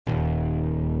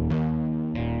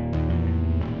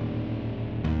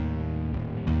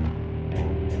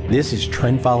This is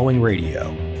Trend Following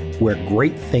Radio, where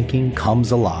great thinking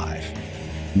comes alive.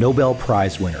 Nobel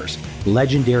Prize winners,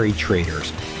 legendary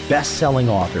traders, best-selling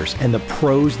authors, and the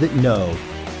pros that know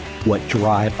what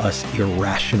drive us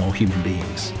irrational human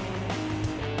beings.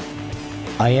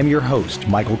 I am your host,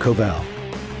 MICHAEL COVEL.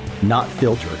 Not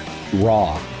filtered,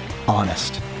 raw,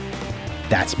 honest.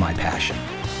 That's my passion.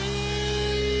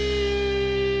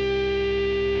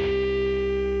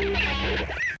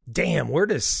 Damn, where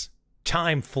does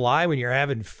time fly when you're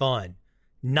having fun?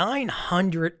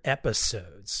 900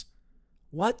 episodes.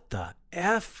 What the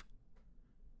F?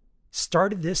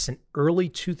 Started this in early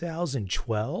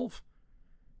 2012.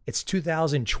 It's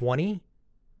 2020.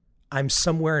 I'm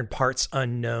somewhere in parts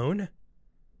unknown.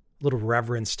 Little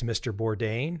reverence to Mr.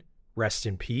 Bourdain. Rest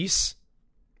in peace.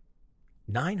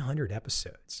 900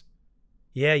 episodes.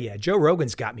 Yeah. Joe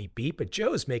Rogan's got me beat, but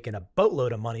Joe's making a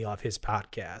boatload of money off his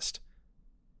podcast.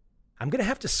 I'm going to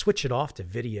have to switch it off to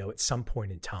video at some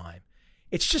point in time.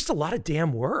 It's just a lot of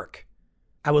damn work.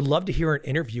 I would love to hear an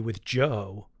interview with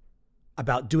Joe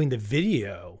about doing the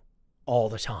video all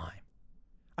the time.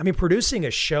 I mean, producing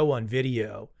a show on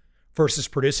video versus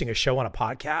producing a show on a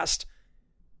podcast,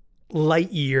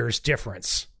 light years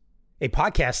difference. A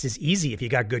podcast is easy if you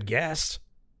got good guests.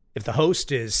 If the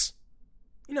host is,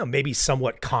 maybe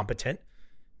somewhat competent,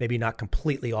 maybe not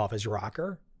completely off his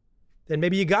rocker, then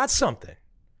maybe you got something.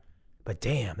 But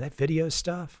damn, that video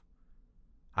stuff,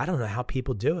 I don't know how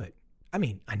people do it. I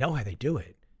mean, I know how they do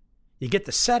it. You get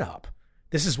the setup.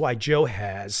 This is why Joe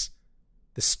has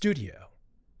the studio.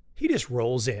 He just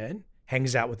rolls in,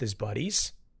 hangs out with his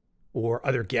buddies or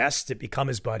other guests that become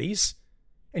his buddies,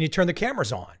 and you turn the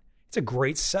cameras on. It's a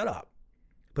great setup,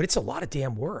 but it's a lot of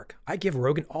damn work. I give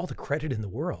Rogan all the credit in the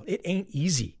world. It ain't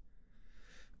easy.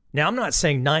 Now, I'm not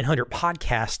saying 900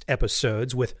 podcast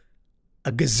episodes with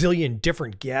a gazillion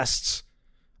different guests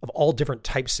of all different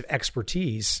types of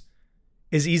expertise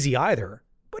is easy either,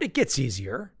 but it gets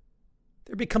easier.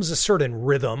 There becomes a certain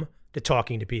rhythm to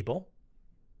talking to people.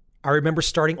 I remember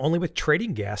starting only with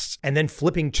trading guests and then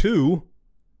flipping to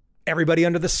everybody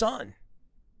under the sun.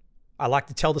 I like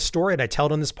to tell the story, and I tell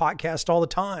it on this podcast all the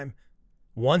time.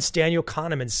 Once Daniel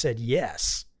Kahneman said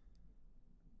yes,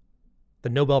 the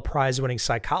Nobel Prize winning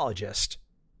psychologist,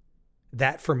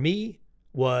 that for me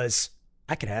was,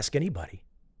 I could ask anybody.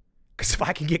 Because if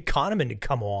I could get Kahneman to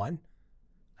come on,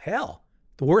 hell,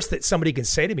 the worst that somebody can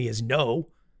say to me is no.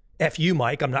 F you,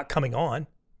 Mike, I'm not coming on.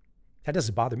 That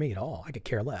doesn't bother me at all. I could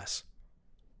care less.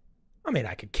 I mean,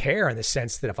 I could care in the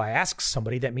sense that if I ask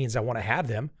somebody, that means I want to have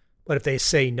them. But if they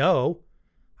say no,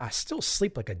 I still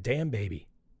sleep like a damn baby.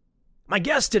 My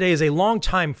guest today is a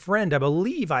longtime friend. I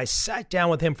believe I sat down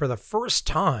with him for the first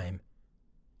time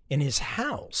in his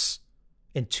house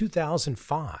in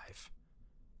 2005.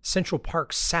 Central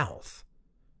Park South.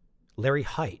 Larry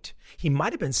Hite. He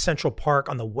might have been Central Park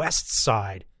on the west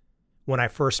side when I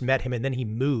first met him, and then he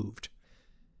moved.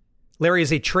 Larry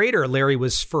is a trader. Larry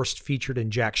was first featured in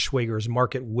Jack Schwager's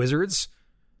Market Wizards,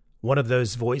 one of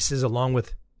those voices along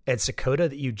with Ed Seykota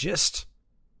that you just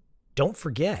don't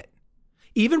forget.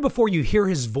 Even before you hear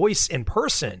his voice in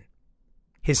person,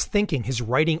 his thinking, his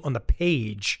writing on the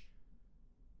page,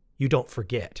 you don't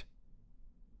forget.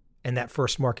 And that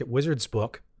first Market Wizards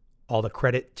book, all the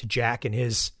credit to Jack and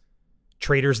his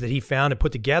traders that he found and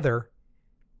put together,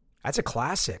 that's a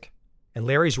classic. And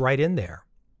Larry's right in there.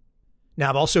 Now,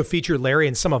 I've also featured Larry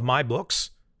in some of my books,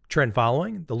 Trend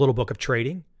Following, The Little Book of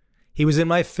Trading. He was in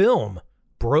my film,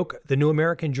 Broke the New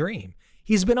American Dream.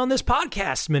 He's been on this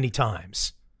podcast many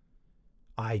times.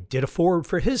 I did a foreword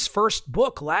for his first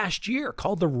book last year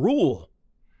called The Rule.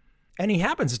 And he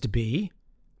happens to be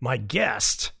my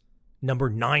guest, number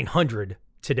 900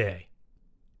 today.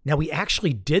 Now, we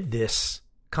actually did this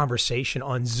conversation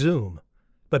on Zoom,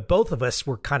 but both of us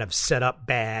were kind of set up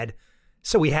bad.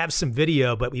 So we have some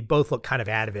video, but we both look kind of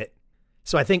out of it.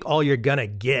 So I think all you're going to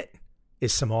get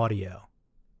is some audio.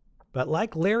 But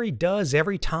like Larry does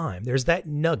every time, there's that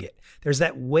nugget. There's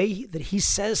that way that he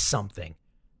says something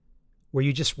where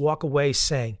you just walk away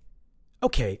saying,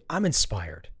 okay, I'm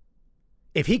inspired.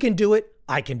 If he can do it,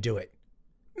 I can do it.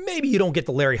 Maybe you don't get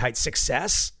the Larry Hite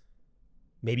success.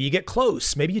 Maybe you get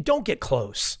close. Maybe you don't get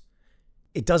close.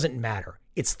 It doesn't matter.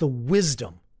 It's the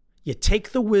wisdom. You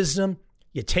take the wisdom,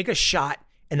 you take a shot,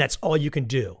 and that's all you can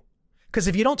do. Because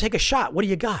if you don't take a shot, what do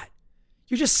you got?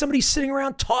 You're just somebody sitting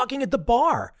around talking at the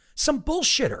bar, some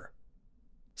bullshitter.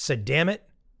 So damn it,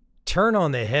 turn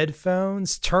on the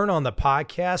headphones, turn on the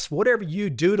podcast, whatever you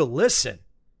do to listen.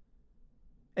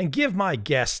 And give my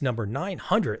guest number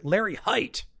 900, Larry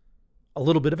Hite, a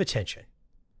little bit of attention.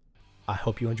 I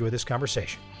hope you enjoy this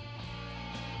conversation.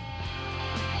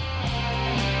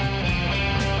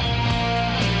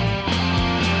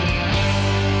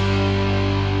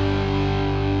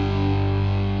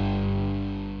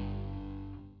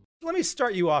 Let me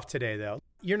start you off today, though.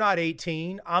 You're not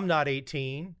 18. I'm not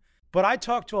 18. But I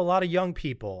talk to a lot of young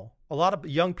people. A lot of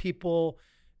young people,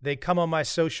 they come on my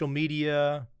social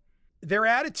media. Their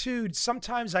attitude,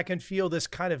 sometimes I can feel this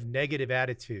kind of negative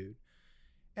attitude.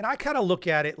 And I kind of look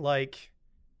at it like,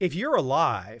 if you're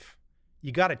alive,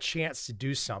 you got a chance to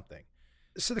do something.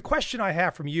 So the question I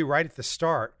have from you right at the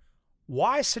start,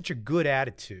 why such a good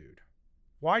attitude?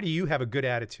 Why do you have a good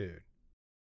attitude?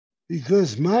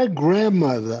 Because my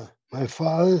grandmother, my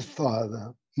father's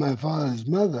father, my father's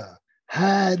mother,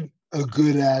 had a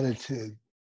good attitude.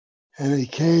 And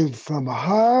it came from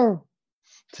her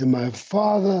to my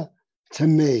father to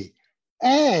me.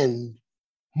 And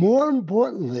more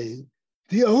importantly,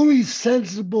 the only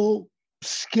sensible,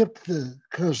 skip the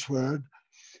curse word,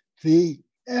 the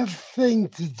F thing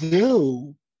to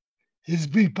do is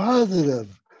be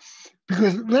positive.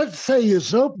 Because let's say you're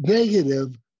so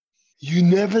negative, you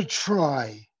never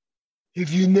try.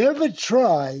 If you never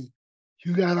try,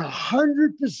 you got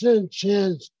 100%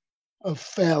 chance of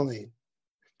failing.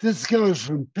 This goes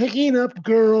from picking up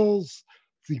girls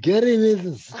to getting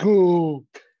into school,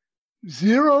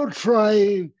 0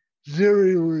 trying,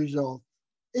 0 results.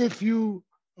 If you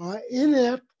are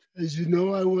inept, as you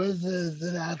know I was as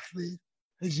an athlete,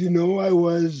 as you know I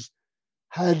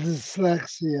had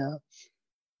dyslexia,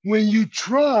 when you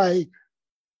try,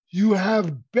 you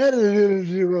have better than a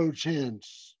 0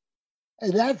 chance.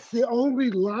 And that's the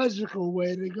only logical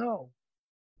way to go.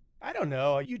 I don't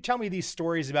know. You tell me these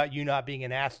stories about you not being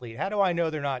an athlete. How do I know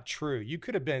they're not true? You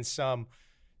could have been some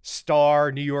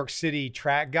star New York City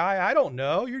track guy. I don't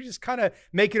know. You're just kind of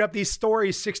making up these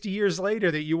stories 60 years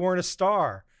later that you weren't a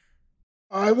star.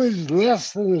 I was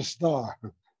less than a star.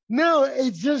 No,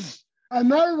 it's just, I'm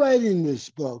not writing this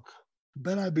book,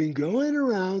 but I've been going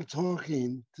around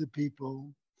talking to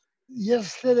people.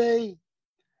 Yesterday,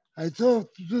 I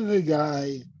talked to the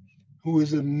guy who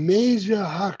was a major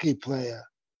hockey player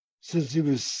since he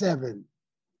was 7.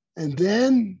 And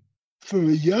then from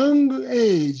a young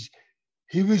age,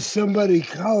 he was somebody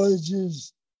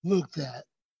colleges looked at.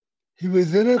 He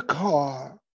was in a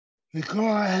car. The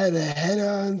car had a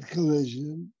head-on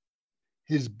collision.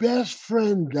 His best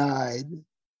friend died,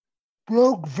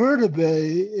 broke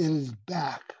vertebrae in his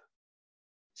back.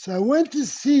 So I went to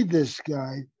see this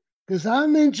guy because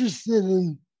I'm interested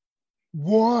in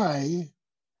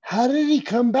how did he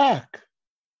come back?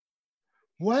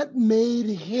 What made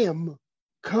him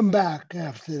come back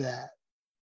after that?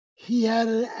 He had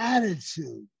an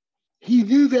attitude. He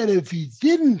knew that if he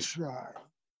didn't try,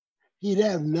 he'd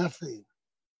have nothing.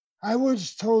 I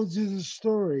once told you the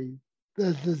story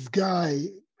that this guy,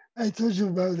 I told you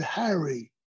about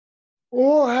Harry.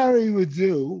 All Harry would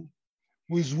do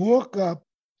was walk up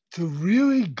to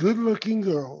really good-looking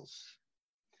girls,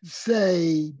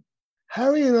 say,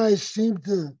 Harry and I seem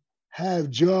to have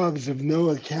jobs of no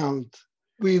account.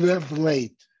 We left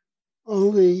late.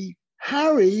 Only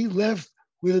Harry left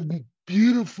with a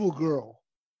beautiful girl.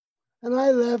 And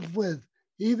I left with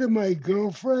either my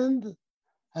girlfriend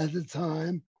at the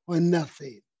time or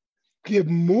nothing. Give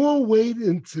more weight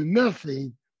into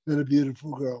nothing than a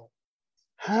beautiful girl.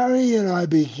 Harry and I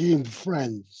became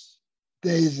friends.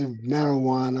 Days of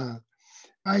marijuana.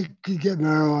 I could get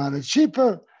marijuana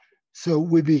cheaper, so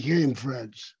we became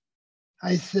friends.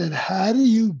 I said, how do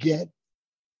you get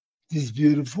these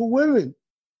beautiful women?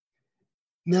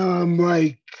 Now I'm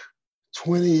like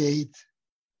 28.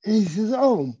 And he says,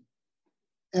 oh,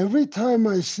 every time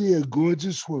I see a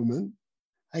gorgeous woman,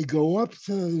 I go up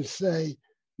to her and say,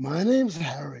 my name's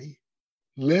Harry.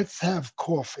 Let's have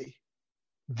coffee.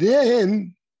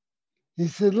 Then he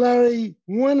said, Larry,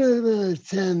 1 out of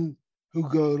 10 who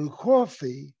go to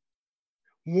coffee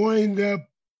wind up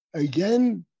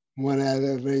again, 1 out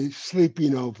of 8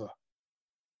 sleeping over.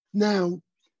 Now,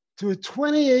 to a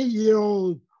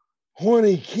 28-year-old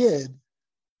horny kid,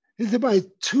 these are my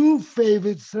 2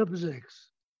 favorite subjects,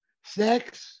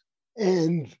 sex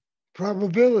and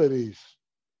probabilities.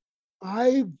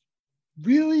 I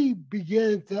really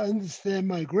began to understand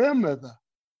my grandmother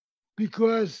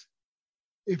because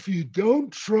if you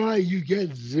don't try, you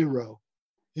get 0.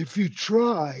 If you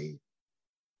try,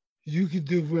 you can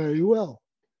do very well.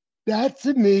 That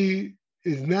to me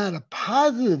is not a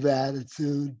positive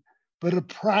attitude, but a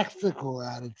practical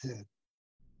attitude.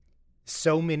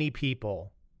 So many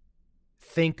people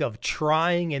think of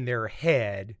trying in their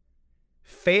head,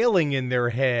 failing in their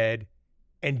head,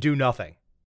 and do nothing.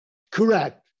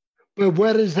 Correct. But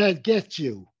what does that get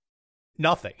you?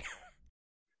 Nothing.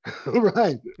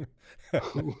 Right.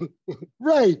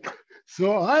 Right.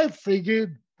 So I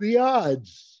figured the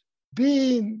odds.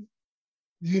 Being,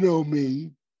 you know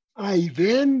me, I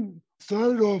then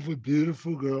Started off with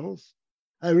beautiful girls.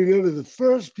 I remember the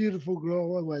first beautiful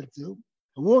girl I went to.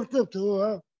 I walked up to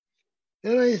her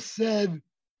and I said,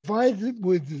 if I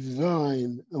would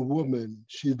design a woman,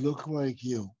 she'd look like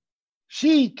you.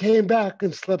 She came back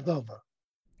and slept over.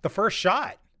 The first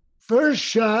shot. First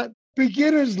shot,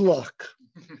 beginner's luck.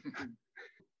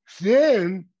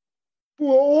 Then,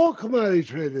 well, all commodity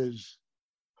traders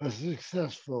are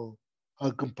successful,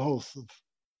 are compulsive.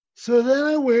 So then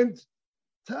I went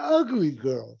to ugly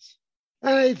girls.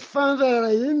 And I found out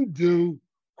I didn't do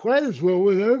quite as well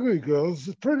with ugly girls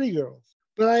as pretty girls.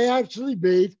 But I actually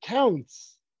made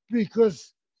counts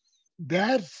because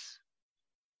that's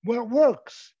what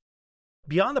works.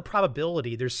 Beyond the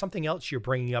probability, there's something else you're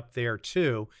bringing up there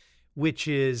too, which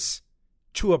is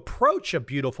to approach a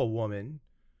beautiful woman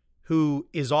who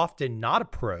is often not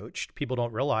approached. People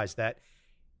don't realize that.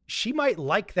 She might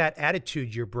like that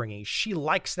attitude you're bringing. She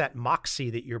likes that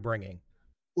moxie that you're bringing.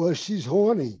 Well, she's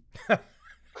horny. I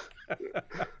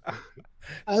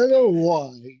don't know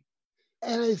why.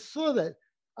 And I saw that.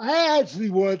 I actually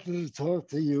wanted to talk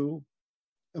to you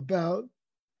about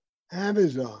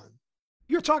Amazon.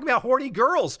 You're talking about horny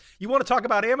girls. You want to talk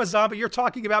about Amazon, but you're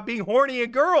talking about being horny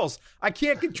and girls. I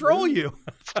can't control you.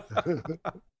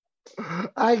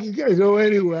 I can go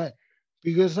anyway,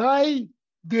 because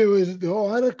there was the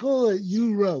article that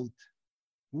you wrote.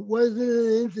 It wasn't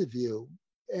an interview,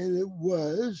 and it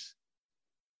was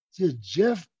that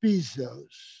Jeff Bezos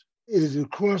is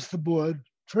across the board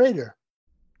trader.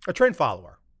 A trend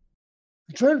follower.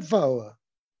 A trend follower.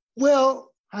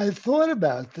 Well, I thought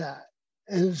about that,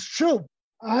 and it's true.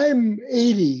 I'm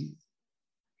 80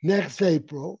 next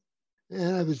April,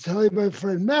 and I was telling my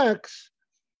friend Max,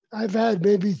 I've had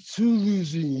maybe 2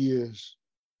 losing years.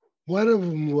 One of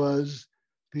them was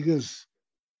because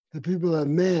the people at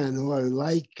Man, who I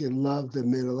like and loved and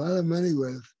made a lot of money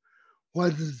with,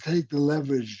 wanted to take the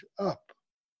leverage up.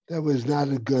 That was not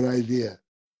a good idea.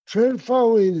 Trend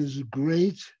following is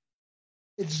great.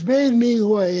 It's made me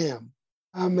who I am.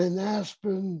 I'm in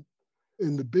Aspen,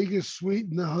 in the biggest suite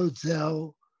in the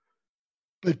hotel,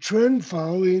 but trend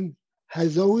following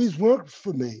has always worked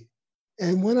for me.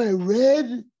 And when I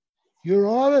read your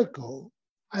article,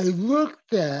 I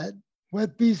looked at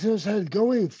what Bezos had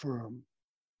going for him.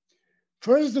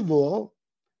 First of all,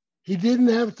 he didn't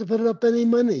have to put up any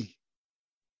money.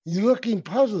 You're looking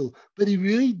puzzled, but he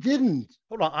really didn't.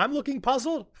 Hold on, I'm looking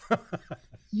puzzled?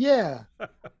 Yeah.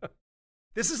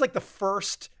 This is like the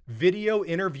first video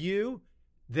interview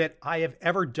that I have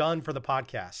ever done for the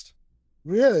podcast.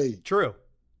 Really? True.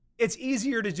 It's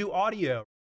easier to do audio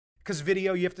because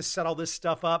video, you have to set all this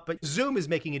stuff up, but Zoom is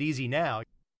making it easy now.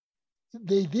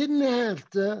 They didn't have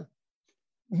to.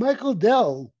 Michael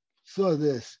Dell saw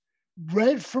this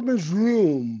right from his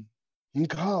room in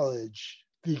college.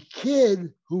 The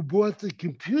kid who bought the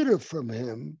computer from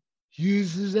him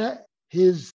uses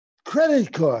his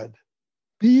credit card.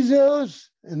 Bezos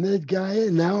and that guy,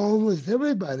 and now almost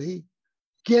everybody,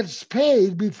 gets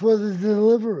paid before the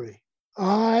delivery.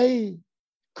 I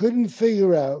couldn't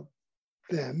figure out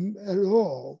them at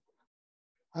all.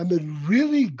 I'm in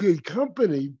really good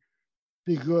company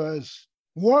because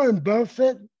Warren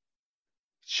Buffett,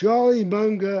 Charlie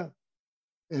Munger,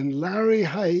 and Larry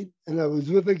Hite, and I was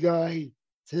with a guy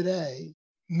today,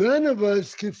 none of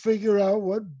us could figure out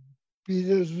what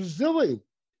Bezos was doing.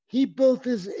 He built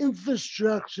his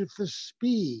infrastructure for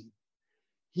speed.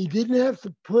 He didn't have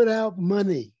to put out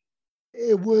money.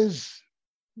 It was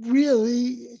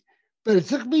really, but it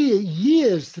took me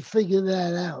years to figure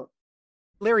that out.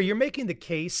 Larry, you're making the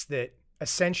case that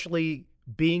essentially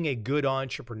being a good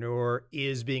entrepreneur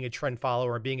is being a trend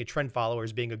follower, and being a trend follower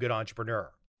is being a good entrepreneur.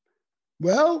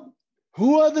 Well,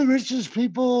 who are the richest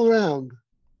people around?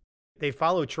 They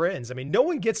follow trends. I mean, no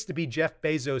one gets to be Jeff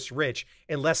Bezos rich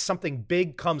unless something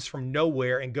big comes from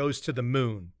nowhere and goes to the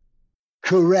moon.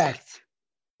 Correct.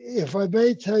 If I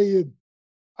may tell you,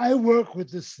 I work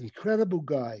with this incredible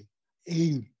guy.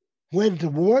 He went to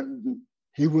Wharton.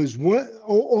 He was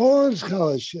all on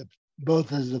scholarship,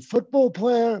 both as a football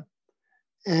player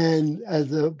and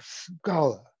as a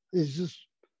scholar. He's just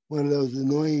one of those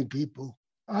annoying people.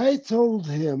 I told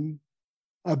him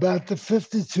about the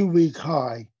 52-week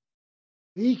high.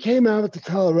 He came out to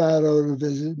Colorado to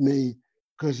visit me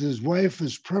because his wife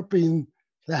was prepping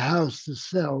the house to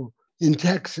sell in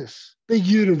Texas, big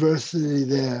university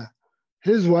there.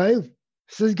 His wife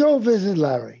said, go visit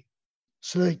Larry.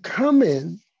 So they come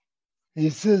in, and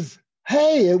he says,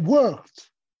 hey, it worked.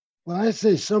 Well, I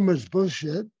say so much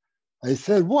bullshit. I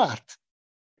said, what?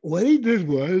 What he did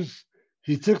was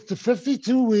he took the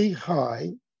 52-week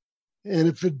high, and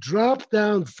if it dropped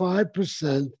down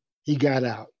 5%, he got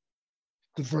out.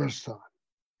 the first time.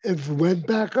 If it went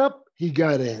back up, he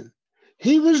got in.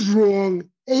 He was wrong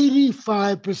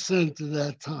 85% of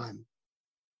that time.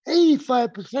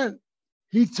 85%.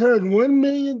 He turned $1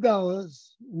 million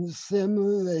in the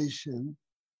simulation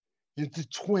into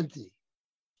 20.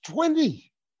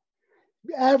 20.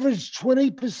 Average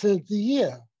 20% a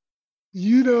year.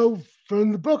 You know,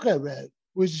 from the book I read,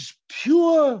 which is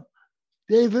pure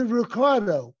David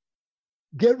Ricardo.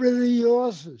 Get rid of your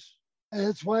losses. And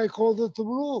that's why I called it the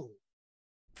rule.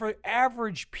 For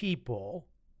average people,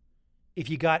 if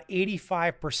you got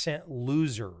 85%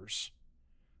 losers,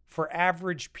 for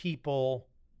average people,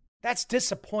 that's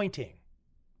disappointing.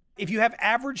 If you have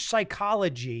average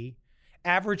psychology,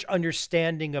 average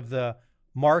understanding of the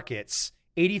markets,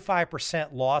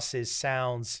 85% losses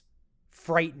sounds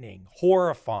frightening,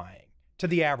 horrifying to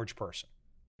the average person.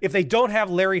 If they don't have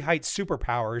Larry Hite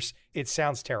superpowers, it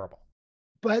sounds terrible.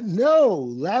 But no,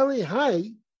 Larry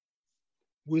Hite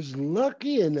was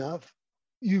lucky enough.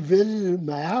 You visited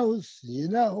my house, you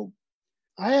know.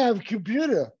 I have a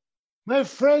computer. My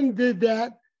friend did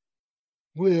that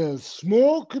with a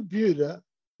small computer.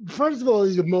 First of all,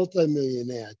 he's a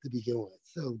multimillionaire to begin with.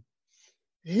 So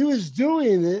he was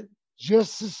doing it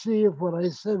just to see if what I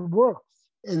said works.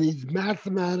 And he's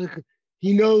mathematical.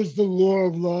 He knows the law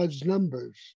of large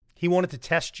numbers. He wanted to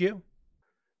test you?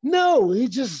 No, he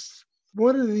just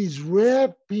one of these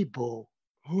rare people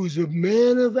who's a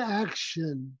man of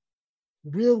action,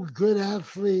 real good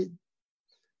athlete,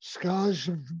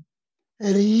 scholarship,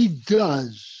 and he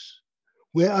does.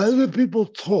 Where other people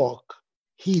talk,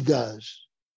 he does.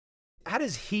 How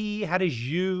does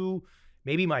you,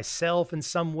 maybe myself in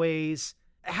some ways,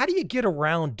 how do you get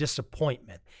around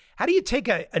disappointment? How do you take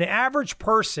an average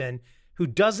person who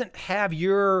doesn't have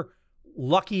your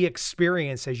lucky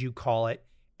experience, as you call it,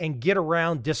 and get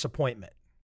around disappointment?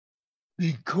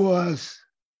 Because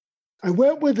I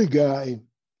went with a guy.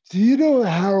 Do you know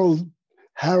Harold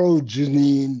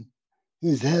Janine,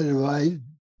 who's head of I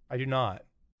do not.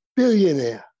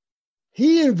 Billionaire.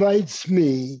 He invites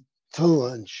me to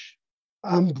lunch.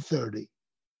 I'm 30.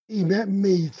 He met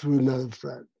me through another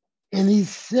friend. And he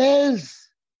says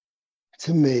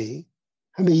to me,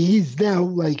 I mean, he's now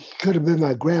like, he could have been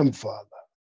my grandfather.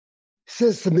 He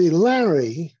says to me,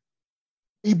 Larry,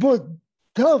 he bought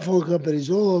telephone companies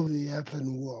all over the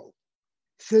effing world.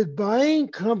 He said, buying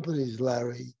companies,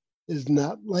 Larry, is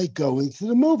not like going to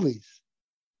the movies.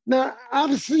 Now,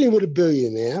 I'm sitting with a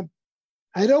billionaire.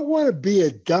 I don't want to be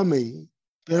a dummy,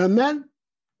 but I'm not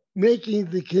making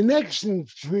the connection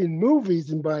between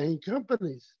movies and buying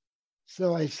companies.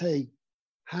 So I say,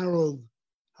 Harold,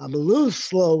 I'm a little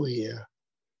slow here.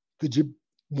 Could you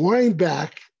wind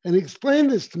back and explain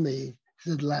this to me?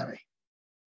 He said, Larry,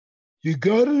 you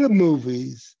go to the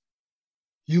movies,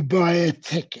 you buy a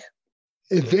ticket,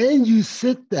 and then you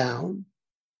sit down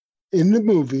in the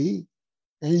movie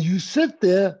and you sit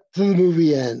there till the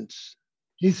movie ends.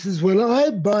 He says, when I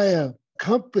buy a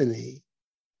company,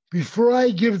 before I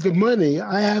give the money,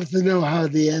 I have to know how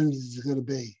the end is going to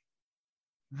be.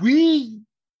 We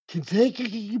can take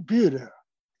a computer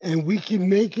and we can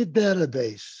make a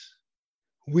database.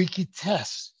 We can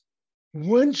test.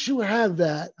 Once you have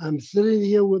that, I'm sitting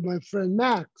here with my friend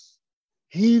Max.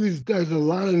 He does a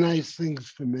lot of nice things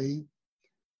for me,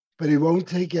 but he won't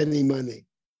take any money.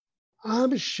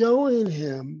 I'm showing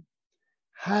him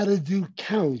how to do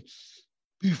counts.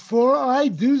 Before I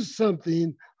do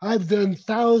something, I've done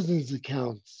thousands of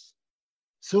counts.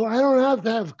 So I don't have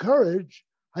to have courage.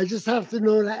 I just have to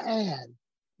know to add.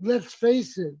 Let's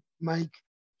face it, Mike,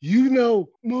 you know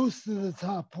most of the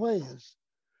top players.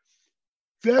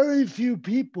 Very few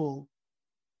people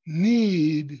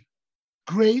need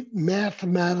great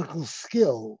mathematical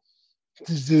skill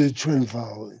to do the trend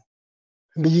following.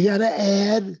 I mean, you got to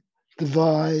add,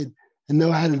 divide, and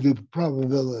know how to do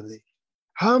probability.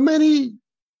 How many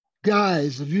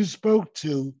guys have you spoke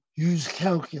to use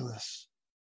calculus?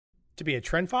 To be a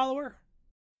trend follower?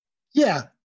 Yeah.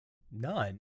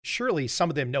 None. Surely some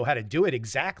of them know how to do it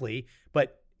exactly,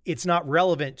 but it's not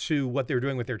relevant to what they're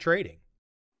doing with their trading.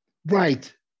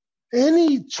 Right.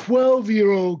 Any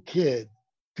 12-year-old kid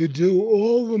could do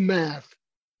all the math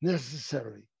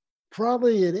necessary.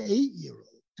 Probably an 8-year-old,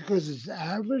 because it's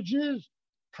averages,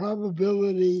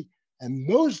 probability, and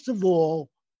most of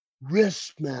all,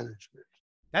 risk management.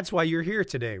 That's why you're here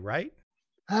today, right?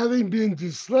 Having been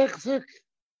dyslexic,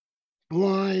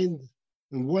 blind,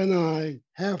 and one eye,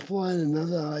 half blind,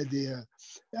 another idea,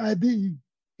 I'd be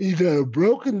either a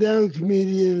broken down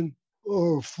comedian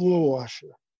or a floor washer.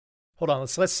 Hold on,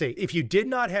 let's see. If you did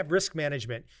not have risk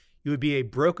management, you would be a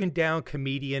broken down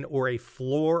comedian or a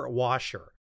floor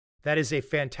washer. That is a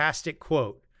fantastic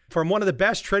quote. from one of the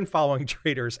best trend following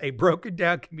traders, a broken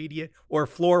down comedian or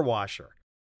floor washer.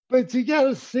 But you got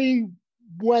to see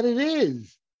what it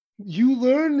is. You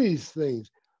learn these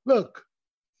things. Look,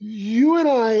 you and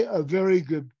I are very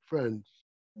good friends.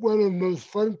 One of the most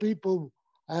fun people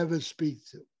I ever speak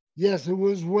to. Yes, it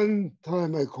was one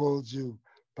time I called you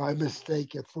by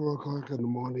mistake at 4:00 in the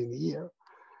morning here.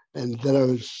 And then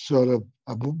I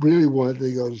really wanted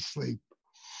to go to sleep.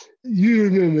 You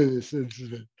remember this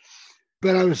incident.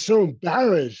 But I was so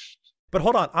embarrassed. But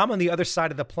hold on, I'm on the other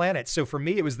side of the planet. So for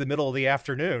me, it was the middle of the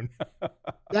afternoon.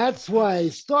 That's why I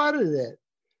started it.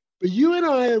 But you and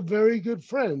I are very good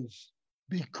friends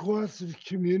because of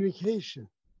communication,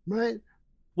 right?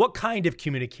 What kind of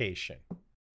communication?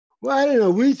 Well, I don't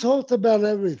know. We talked about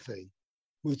everything.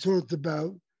 We talked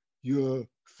about your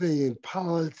thing in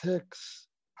politics.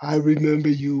 I remember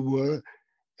you were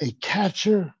a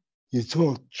catcher. You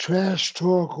talk trash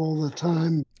talk all the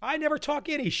time. I never talk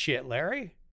any shit,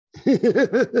 Larry.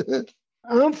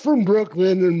 I'm from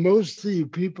Brooklyn, and most of you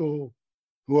people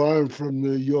who aren't from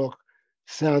New York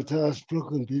sound to us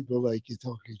Brooklyn people like you're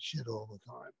talking shit all the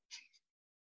time.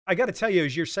 I got to tell you,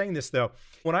 as you're saying this, though,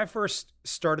 when I first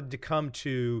started to come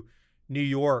to New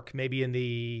York, maybe in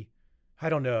the, I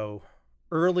don't know,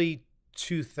 early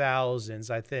 2000s,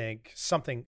 I think,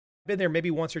 something, been there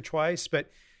maybe once or twice, but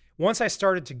once I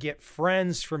started to get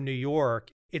friends from New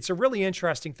York, it's a really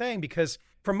interesting thing because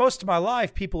for most of my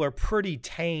life, people are pretty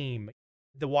tame.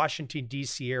 The Washington,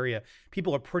 D.C. area,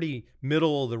 people are pretty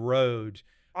middle of the road.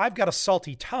 I've got a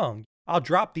salty tongue. I'll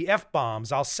drop the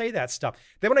F-bombs. I'll say that stuff.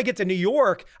 Then when I get to New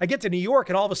York,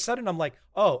 and all of a sudden I'm like,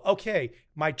 oh, okay,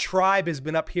 my tribe has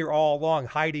been up here all along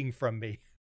hiding from me.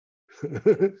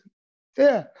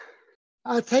 Yeah.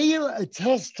 I'll tell you a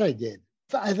test I did.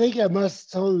 I think I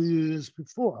must have told you this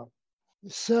before.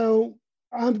 So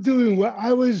I'm doing what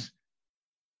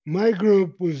my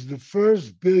group was the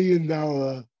first $1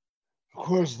 billion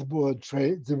across the board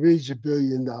trade to reach $1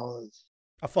 billion.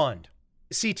 A fund,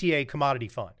 CTA commodity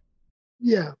fund.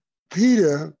 Yeah.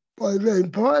 Peter, my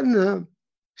main partner,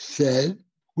 said,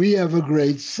 we have a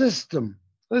great system.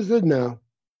 I said, no.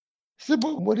 He said,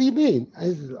 well, what do you mean?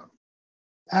 I said,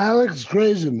 Alex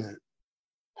Graserman,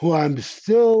 who I'm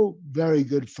still very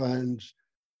good friends,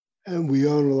 and we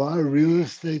own a lot of real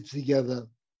estate together.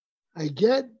 I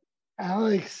get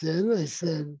Alex in, I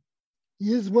said,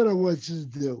 here's what I want you to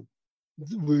do.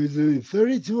 We're doing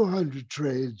 3,200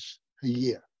 trades a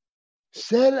year.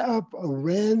 Set up a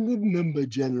random number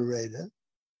generator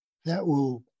that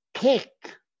will pick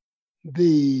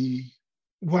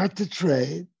what to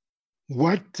trade,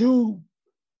 when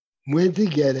to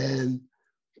get in.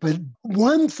 But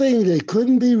one thing that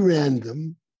couldn't be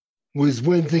random was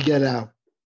when to get out.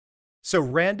 So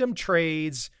random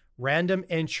trades, random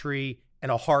entry,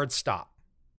 and a hard stop.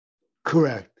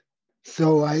 Correct.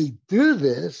 So I do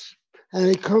this, and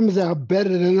it comes out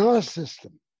better than our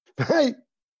system, right?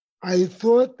 I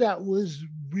thought that was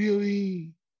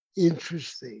really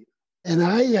interesting. And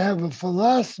I have a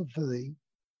philosophy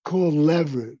called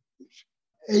leverage,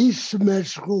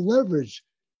 asymmetrical leverage.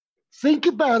 Think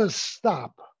about a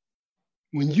stop.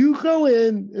 When you go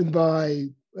in and buy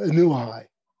a new high,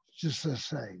 just to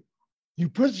say, you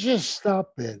put your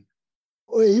stop in,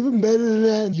 or even better than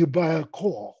that, you buy a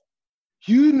call.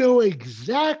 You know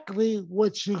exactly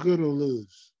what you're going to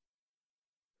lose,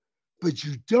 but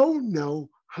you don't know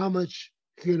how much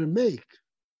you're going to make.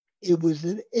 It was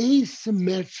an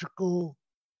asymmetrical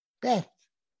bet.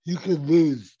 You could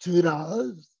lose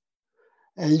 $2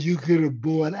 and you could have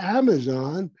bought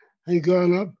Amazon and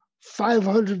gone up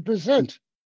 500%.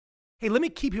 Hey, let me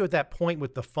keep you at that point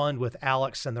with the fund with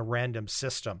Alex and the random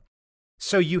system.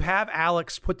 So you have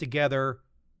Alex put together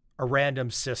a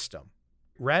random system,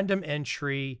 random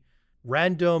entry,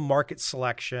 random market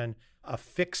selection, a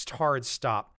fixed hard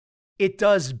stop. It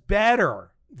does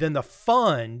better than the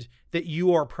fund that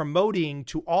you are promoting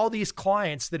to all these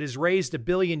clients that has raised $1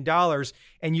 billion.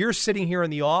 And you're sitting here in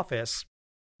the office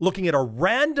looking at a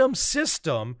random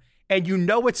system and you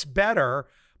know it's better,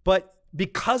 but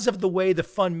because of the way the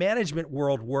fund management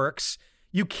world works,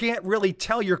 you can't really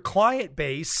tell your client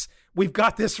base, we've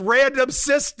got this random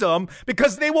system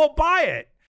because they won't buy it.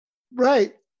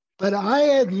 Right. But I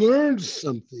had learned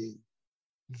something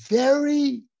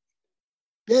very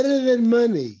better than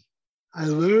money. I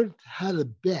learned how to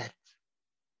bet.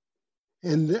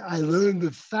 And I learned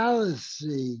the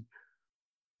fallacy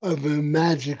of a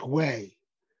magic way.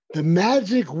 The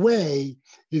magic way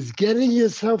is getting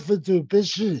yourself into a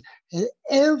position, and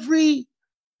every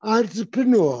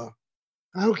entrepreneur,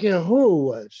 I don't care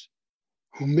who it was,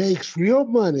 who makes real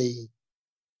money,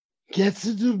 gets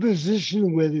into a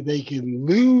position where they can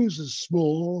lose a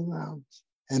small amount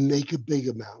and make a big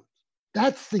amount.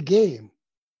 That's the game.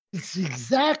 It's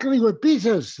exactly what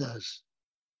Bezos does.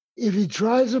 If he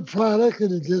tries a product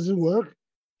and it doesn't work,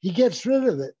 he gets rid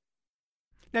of it.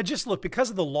 Now, just look, because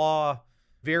of the law,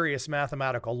 various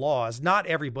mathematical laws, not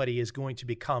everybody is going to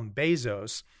become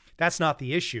Bezos. That's not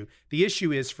the issue. The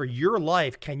issue is for your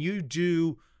life, can you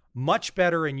do much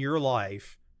better in your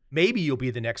life? Maybe you'll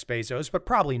be the next Bezos, but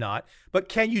probably not. But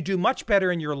can you do much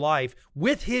better in your life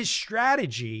with his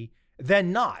strategy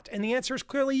than not? And the answer is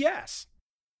clearly yes.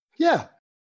 Yeah.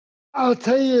 I'll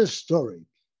tell you a story.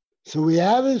 So we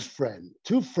have his friend,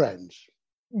 two friends,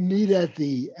 meet at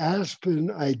the Aspen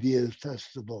Ideas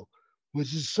Festival,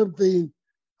 which is something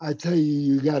I tell you,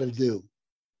 you got to do.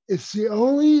 It's the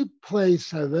only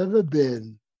place I've ever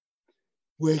been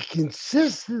where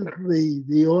consistently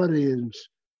the audience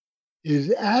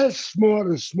is as smart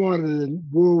or smarter than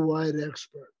worldwide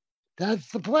expert.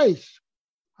 That's the place.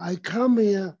 I come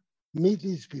here, meet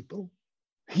these people.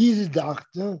 He's a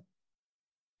doctor,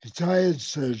 retired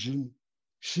surgeon.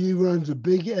 She runs a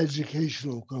big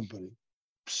educational company.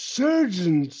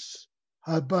 Surgeons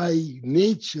are by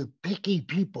nature picky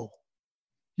people.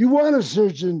 You want a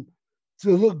surgeon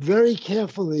to look very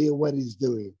carefully at what he's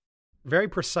doing. Very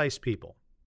precise people.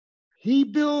 He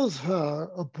bills her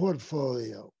a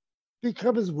portfolio.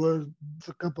 Becomes worth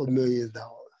a couple $1 million.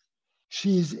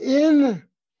 She's in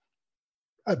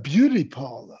a beauty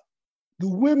parlor. The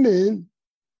women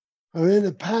are in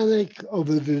a panic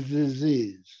over the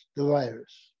disease, the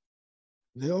virus.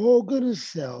 They're all going to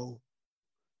sell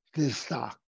their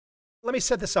stock. Let me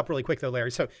set this up really quick though, Larry.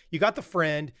 So you got the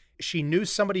friend, she knew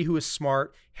somebody who was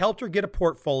smart, helped her get a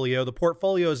portfolio. The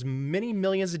portfolio is many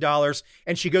millions of dollars,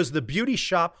 and she goes to the beauty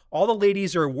shop. All the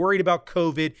ladies are worried about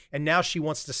COVID, and now she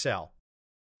wants to sell.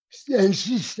 And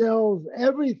she sells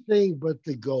everything but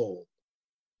the gold.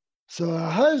 So her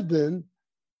husband,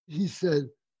 he said,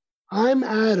 I'm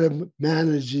out of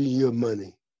managing your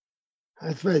money.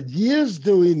 I've spent years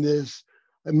doing this.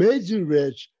 I made you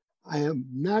rich. I am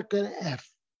not going to F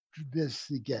this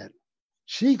again.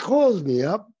 She calls me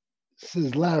up,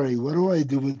 says, Larry, what do I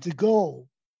do with the gold?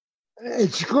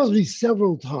 And she calls me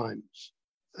several times.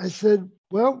 I said,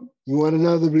 well, you want to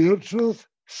know the real truth?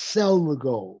 Sell the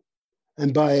gold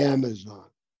and buy Amazon.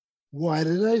 Why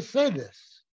did I say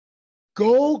this?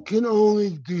 Gold can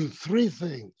only do three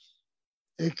things.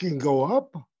 It can go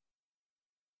up,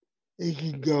 it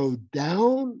can go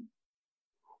down,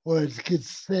 or it can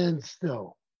stand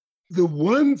still. The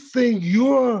one thing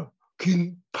you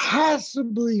can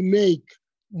possibly make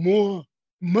more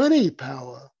money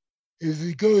power is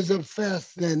it goes up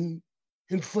faster than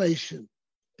inflation.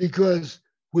 Because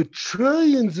with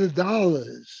trillions of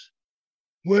dollars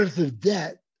worth of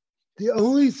debt, the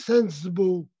only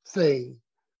sensible thing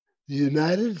the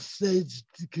United States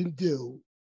can do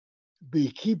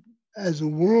be keep as a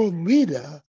world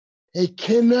leader, it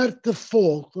cannot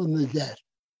default on the debt.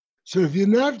 So if you're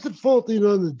not defaulting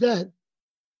on the debt,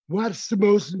 what's the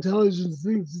most intelligent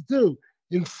thing to do?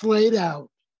 Inflate out.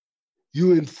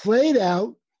 You inflate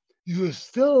out, you're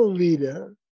still a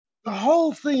leader. The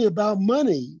whole thing about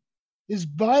money is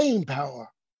buying power.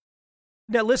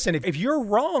 Now, listen, if you're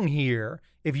wrong here,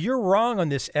 if you're wrong on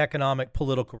this economic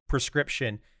political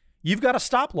prescription, you've got a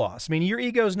stop loss. I mean, your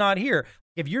ego's not here.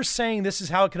 If you're saying this is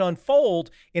how it can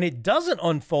unfold and it doesn't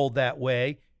unfold that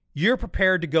way, you're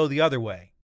prepared to go the other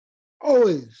way.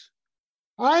 Always.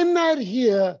 I'm not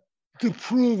here to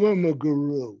prove I'm a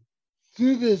guru.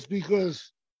 Do this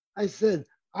because I said,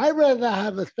 I'd rather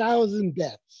have 1,000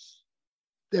 bets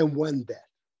than one bet.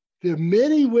 There are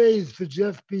many ways for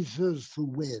Jeff Bezos to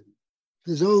win.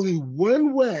 There's only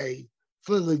one way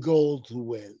for the gold to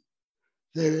win,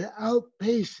 that it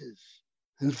outpaces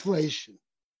inflation.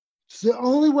 It's the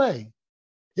only way.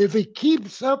 If it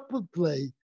keeps up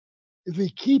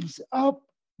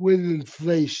with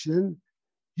inflation,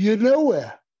 you're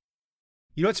nowhere.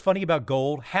 You know what's funny about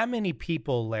gold? How many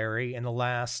people, Larry, in the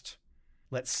last,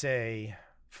 let's say,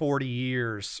 40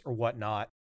 years or whatnot,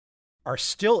 are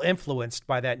still influenced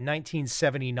by that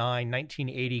 1979,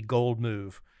 1980 gold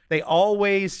move? They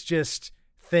always just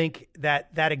think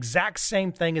that that exact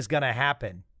same thing is going to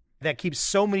happen. That keeps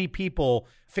so many people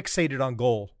fixated on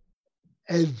gold.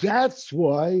 And that's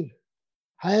why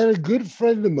I had a good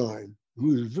friend of mine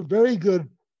who was a very good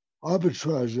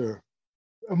arbitrager.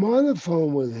 I'm on the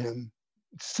phone with him.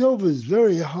 Silver's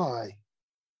very high.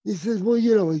 He says, well,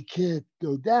 it can't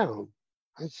go down.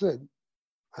 I said,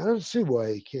 I don't see why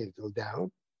it can't go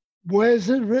down. Where is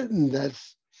it written?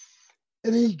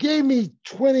 And he gave me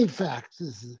 20 facts.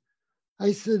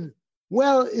 I said,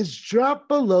 Well, it's dropped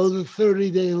below the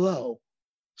 30-day low.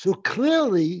 So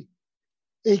clearly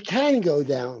it can go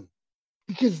down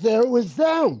because there it was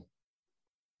down.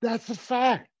 That's a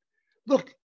fact.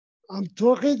 Look, I'm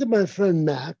talking to my friend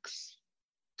Max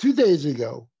 2 days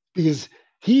ago because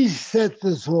he set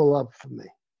this all up for me.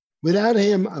 Without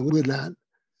him, I would not.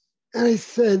 And I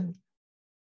said,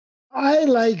 I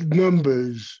like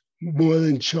numbers more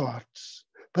than charts,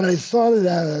 but I started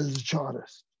out as a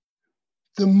chartist.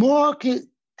 The market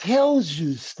tells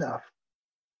you stuff.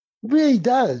 It really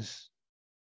does.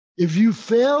 If you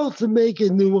fail to make a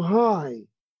new high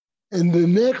and the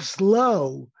next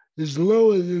low is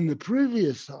lower than the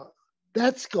previous high,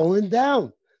 that's going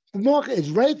down. The market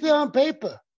is right there on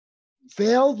paper.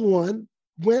 Failed one,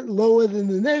 went lower than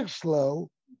the next low.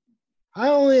 I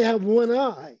only have one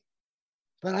eye,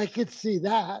 but I could see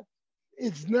that.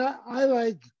 It's not, I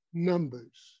like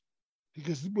numbers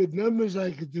because with numbers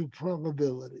I could do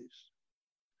probabilities.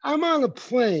 I'm on a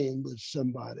plane with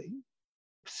somebody,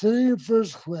 sitting in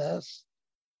first class.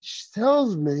 She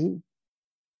tells me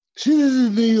she lives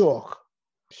in New York.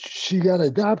 She got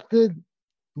adopted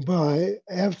by,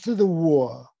 after the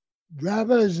war,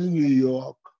 rabbis in New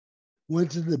York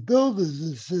went to the builders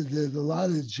and said there's a lot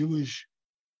of Jewish,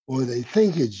 or they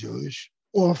think it's Jewish,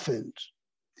 orphans.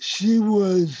 She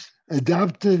was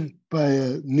adopted by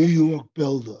a New York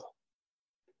builder.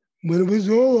 When it was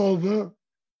all over,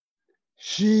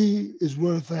 she is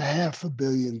worth $500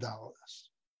 million.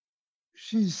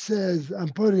 She says, I'm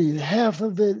putting half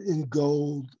of it in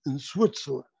gold in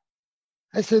Switzerland.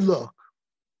 I said, look,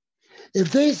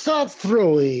 if they start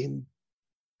throwing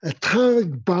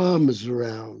atomic bombs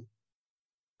around,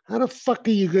 how the fuck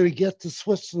are you going to get to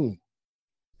Switzerland?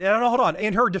 No, hold on.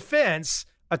 In her defense,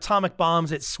 atomic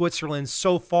bombs at Switzerland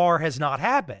so far has not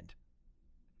happened.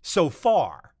 So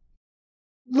far.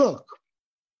 Look,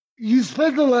 you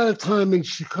spend a lot of time in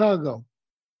Chicago.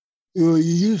 You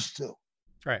used to.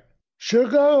 Right.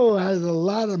 Chicago has a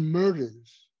lot of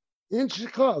murders. In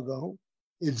Chicago,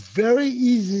 it's very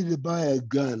easy to buy a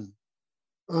gun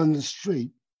on the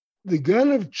street. The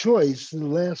gun of choice in the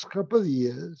last couple of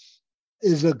years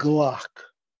is a Glock.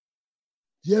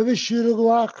 You ever shoot a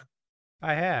Glock?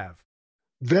 I have.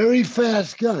 Very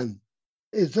fast gun.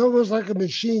 It's almost like a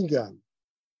machine gun.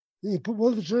 You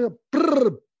pull the trigger,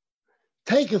 brrr,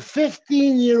 take a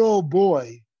 15-year-old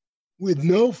boy with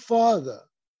no father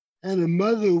and a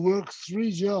mother who works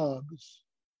 3 jobs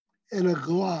and a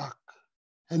Glock,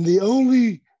 and the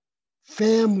only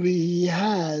family he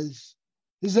has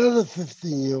is other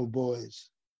 15-year-old boys.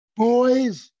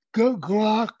 Boys,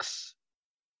 Glocks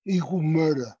equal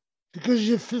murder. Because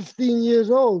you're 15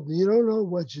 years old, you don't know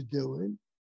what you're doing,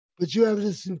 but you have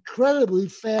this incredibly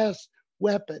fast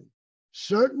weapon.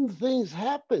 Certain things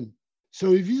happen.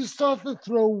 So if you start to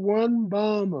throw one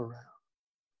bomb around,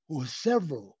 or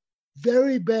several,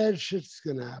 very bad shit's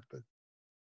gonna happen.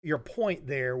 Your point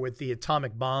there with the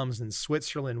atomic bombs in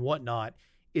Switzerland and whatnot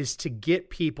is to get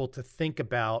people to think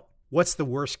about what's the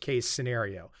worst case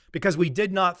scenario. Because we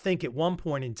did not think at one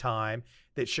point in time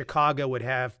that Chicago would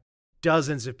have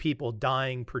dozens of people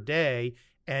dying per day,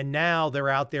 and now they're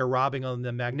out there robbing on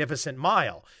the Magnificent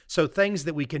Mile. So things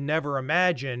that we can never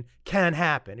imagine can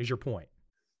happen, is your point.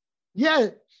 Yeah.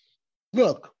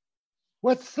 Look,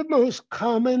 what's the most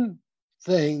common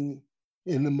thing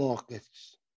in the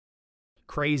markets?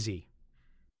 Crazy.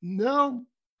 No.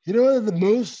 You know the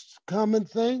most common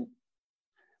thing?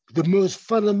 The most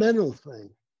fundamental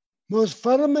thing. Most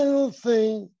fundamental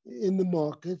thing in the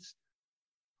markets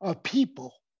are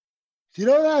people. If you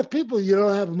don't have people, you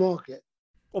don't have a market.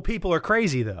 Well, people are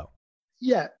crazy, though.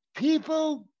 Yeah,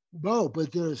 people, no,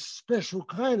 but they're a special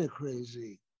kind of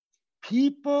crazy.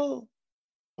 People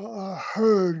are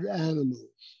herd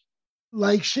animals,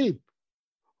 like sheep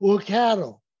or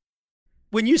cattle.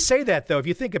 When you say that, though, if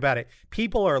you think about it,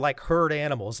 people are like herd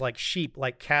animals, like sheep,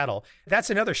 like cattle. That's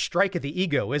another strike at the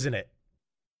ego, isn't it?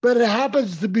 But it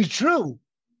happens to be true.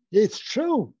 It's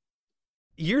true.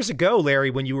 Years ago, Larry,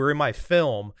 when you were in my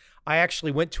film, I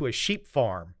actually went to a sheep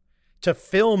farm to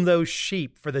film those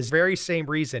sheep for this very same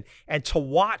reason and to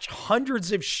watch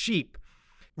hundreds of sheep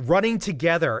running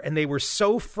together. And they were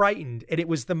so frightened. And it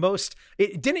was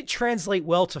it didn't translate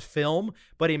well to film,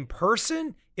 but in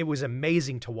person, it was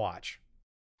amazing to watch.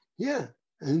 Yeah,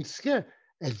 and scared.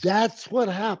 And that's what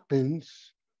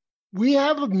happens. We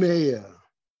have a mayor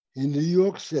in New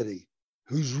York City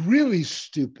who's really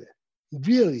stupid,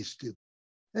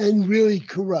 and really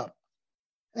corrupt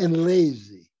and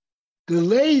lazy. The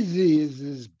lazy is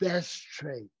his best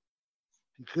trait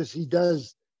because he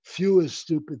does fewer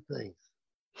stupid things.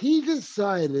 He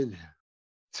decided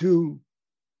to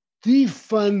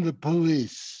defund the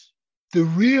police the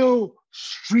real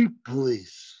street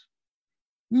police.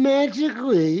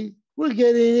 Magically, we're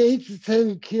getting 8 to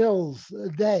 10 kills a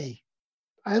day.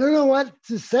 I don't know what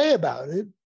to say about it.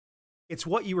 It's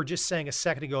what you were just saying a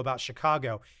second ago about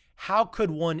Chicago. How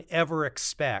could one ever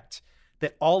expect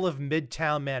that all of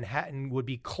Midtown Manhattan would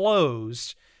be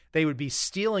closed? They would be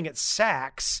stealing at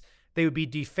Saks. They would be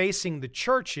defacing the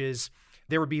churches.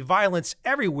 There would be violence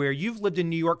everywhere. You've lived in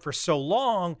New York for so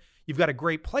long. You've got a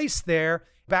great place there.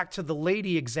 Back to the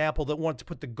lady example that wanted to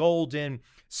put the gold in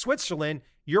Switzerland.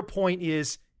 Your point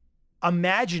is,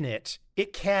 imagine it.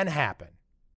 It can happen.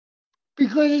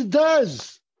 Because it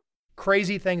does.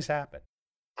 Crazy things happen.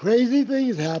 Crazy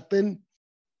things happen.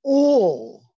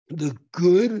 All the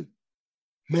good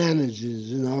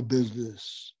managers in our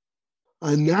business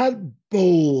are not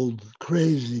bold,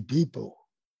 crazy people.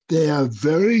 They are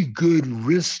very good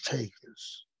risk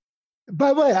takers.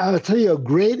 By the way, I'll tell you a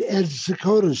great Ed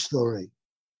Secoda story.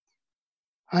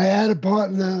 I had a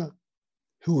partner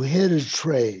who hid a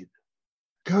trade,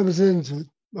 comes into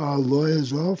our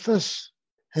lawyer's office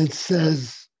and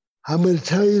says, I'm going to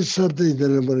tell you something,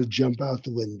 then I'm going to jump out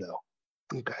the window.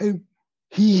 Okay?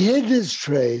 He hid his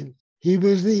trade. He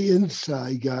was the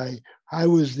inside guy. I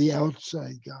was the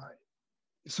outside guy.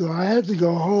 So I had to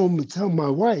go home and tell my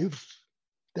wife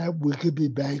that we could be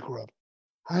bankrupt.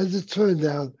 As it turned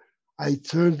out, I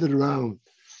turned it around.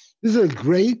 This is a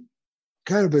great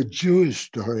kind of a Jewish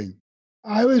story.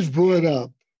 I was brought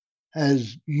up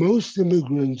as most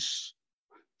immigrants.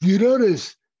 You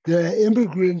notice there are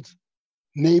immigrant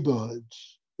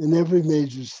neighborhoods in every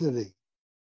major city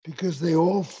because they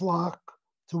all flock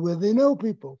to where they know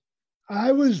people.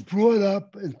 I was brought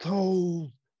up and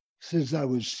told since I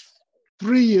was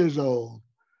 3 years old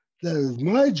that it was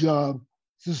my job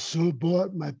to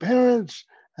support my parents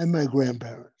and my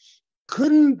grandparents.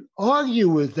 Couldn't argue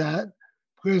with that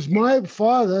because my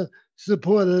father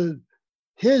supported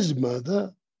his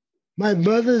mother, my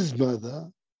mother's mother,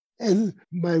 and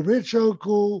my rich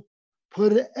uncle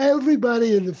put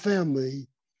everybody in the family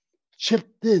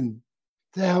chipped in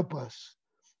to help us.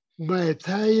 My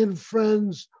Italian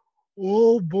friends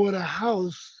all bought a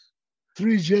house.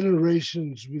 3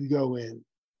 generations would go in.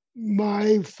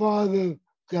 My father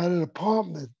got an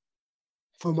apartment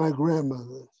for my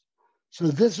grandmother. So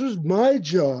this was my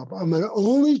job. I'm an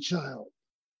only child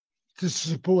to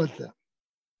support them.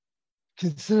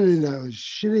 Considering I was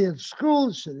shitty at school,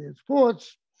 shitty at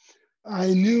sports, I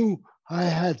knew I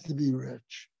had to be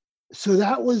rich. So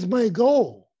that was my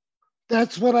goal.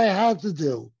 That's what I had to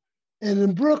do. And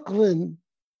in Brooklyn,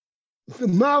 the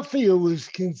mafia was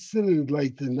considered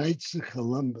like the Knights of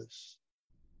Columbus.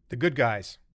 The good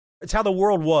guys. It's how the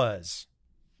world was.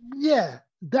 Yeah,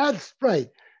 that's right.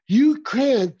 You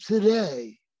can't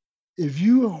today, if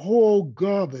you haul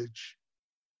garbage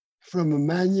from a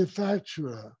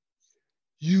manufacturer,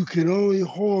 you can only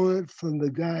haul it from the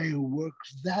guy who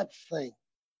works that thing.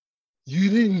 You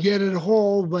didn't get it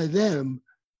hauled by them.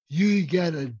 You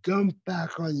get a dump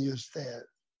back on your stand.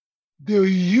 There were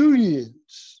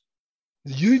unions.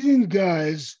 The union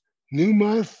guys knew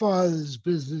my father's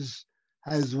business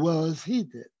as well as he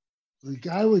did. The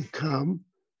guy would come,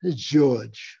 hey,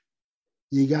 George,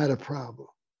 you got a problem.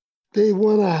 They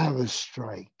want to have a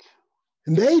strike.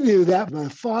 And they knew that my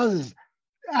father's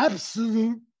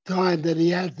absolute time that he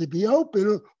had to be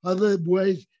open,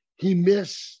 otherwise he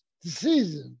missed the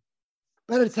season.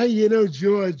 But I tell you,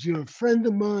 George, you're a friend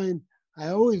of mine. I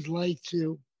always liked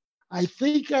you. I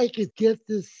think I could get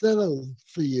this settled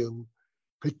for you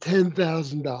for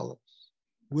 $10,000.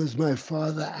 Was my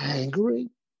father angry?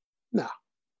 No.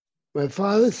 My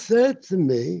father said to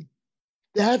me,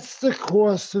 that's the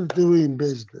cost of doing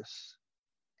business.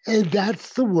 And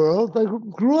that's the world I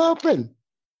grew up in.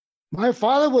 My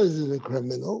father wasn't a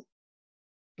criminal,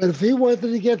 but if he wanted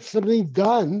to get something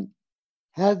done,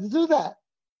 he had to do that.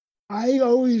 I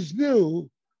always knew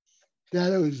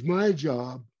that it was my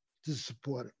job to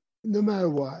support him, no matter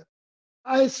what.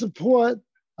 I support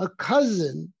a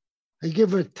cousin. I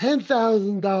give her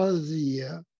 $10,000 a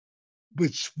year,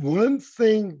 which one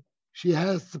thing she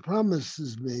has to promise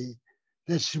me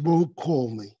that she won't call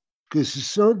me because she's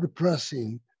so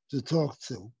depressing to talk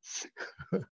to.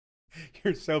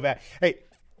 You're so bad. Hey,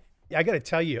 I got to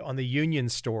tell you on the union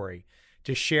story,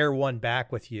 to share one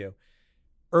back with you.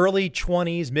 Early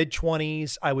 20s, mid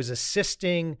 20s, I was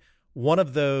assisting one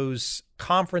of those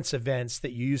conference events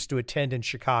that you used to attend in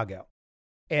Chicago.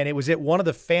 And it was at one of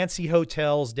the fancy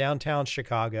hotels downtown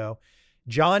Chicago.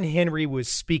 John Henry was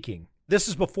speaking. This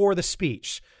is before the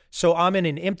speech. So I'm in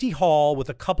an empty hall with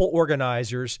a couple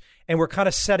organizers, and we're kind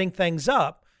of setting things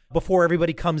up before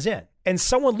everybody comes in. And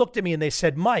someone looked at me and they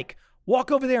said, Mike,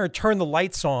 walk over there and turn the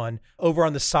lights on over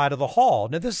on the side of the hall.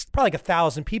 Now, there's probably like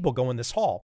 1,000 people go in this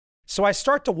hall. So I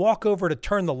start to walk over to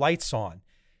turn the lights on.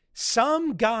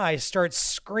 Some guy starts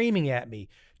screaming at me,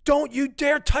 "Don't you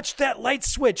dare touch that light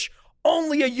switch.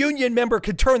 Only a union member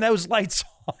could turn those lights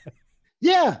on."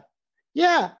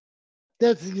 Yeah,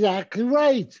 that's exactly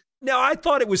right. Now, I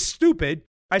thought it was stupid.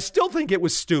 I still think it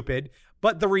was stupid.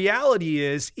 But the reality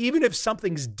is, even if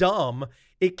something's dumb,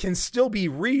 it can still be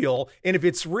real. And if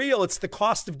it's real, it's the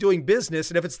cost of doing business.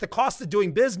 And if it's the cost of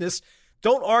doing business,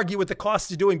 don't argue with the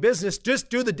cost of doing business. Just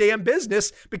do the damn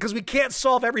business, because we can't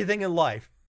solve everything in life.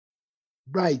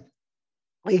 Right.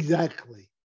 Exactly.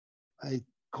 I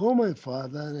called my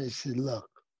father and I said, look,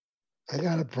 I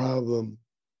got a problem.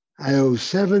 I owe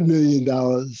 $7 million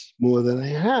more than I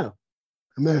have.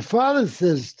 And my father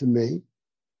says to me,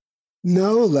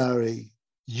 no, Larry,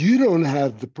 you don't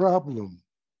have the problem.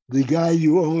 The guy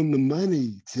you owe the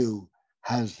money to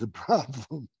has the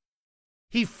problem.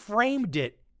 He framed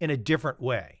it in a different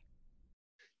way.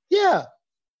 Yeah.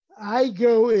 I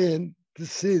go in to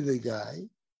see the guy.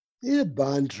 He's a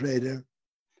bond trader.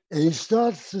 And he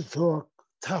starts to talk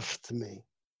tough to me.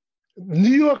 New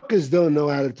Yorkers don't know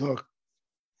how to talk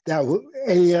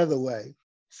any other way.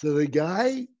 So the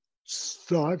guy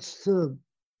starts to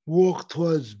walk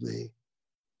towards me.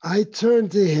 I turn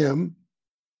to him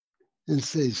and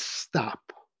say, stop.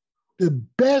 The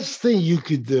best thing you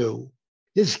could do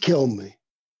is kill me.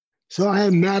 So I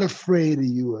am not afraid of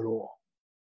you at all.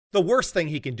 The worst thing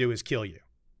he can do is kill you.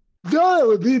 No, it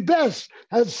would be best.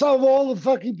 I'd solve all the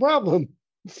fucking problem,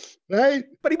 right?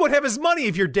 But he won't have his money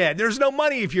if you're dead. There's no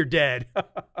money if you're dead.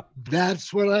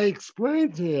 That's what I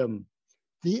explained to him.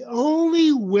 The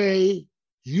only way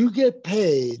you get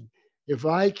paid if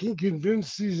I can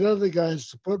convince these other guys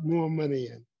to put more money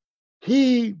in.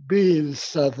 He, being a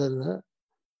Southerner,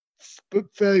 but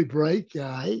very bright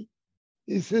guy,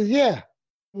 he says, yeah,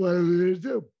 what are we going to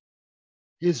do?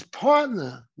 His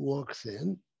partner walks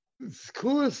in. It's the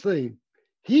coolest thing.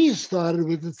 He started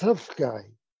with the tough guy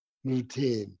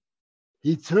routine.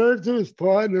 He turned to his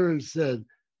partner and said,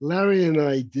 Larry and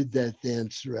I did that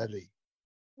dance already.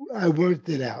 I worked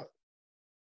it out.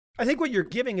 I think what you're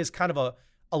giving is kind of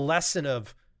a lesson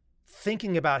of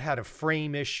thinking about how to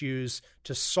frame issues,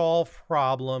 to solve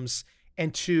problems,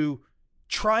 and to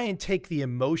try and take the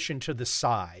emotion to the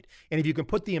side. And if you can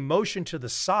put the emotion to the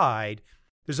side,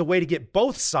 there's a way to get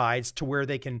both sides to where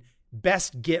they can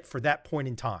best get for that point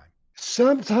in time.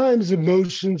 Sometimes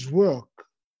emotions work,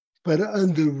 but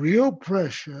under real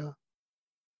pressure,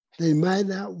 they might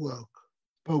not work.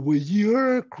 But when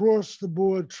you're a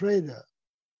across-the-board trader,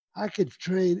 I could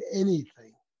trade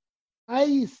anything.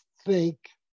 I think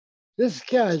this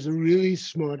guy's a really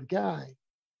smart guy,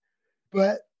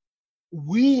 but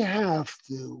we have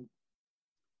to,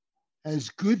 as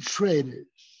good traders,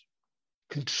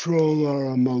 control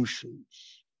our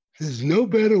emotions. There's no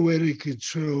better way to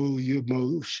control your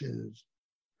emotions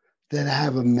than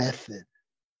have a method,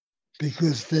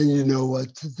 because then you know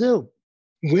what to do.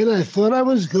 When I thought I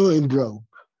was going broke,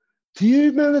 do you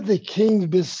remember the King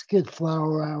Biscuit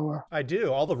Flower Hour? I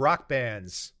do. All the rock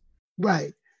bands.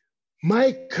 Right.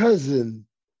 My cousin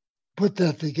put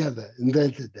that together,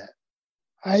 invented that.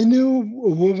 I knew a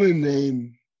woman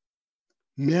named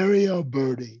Mary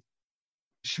Alberti.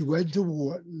 She went to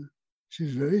Wharton. She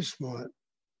was very smart.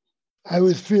 I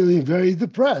was feeling very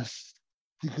depressed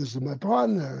because of my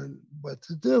partner and what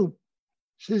to do.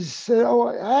 She said, oh,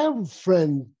 I have a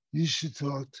friend you should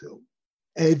talk to,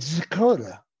 Ed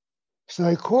Zakota. So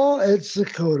I called Ed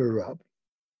Zakota up.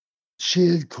 She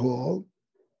had called.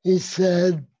 He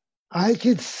said, I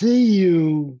could see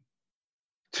you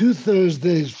 2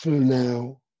 Thursdays from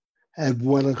now at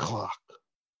 1 o'clock.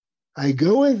 I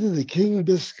go into the King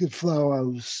Biscuit Flower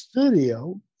House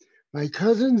studio. My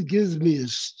cousin gives me a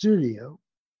studio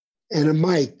and a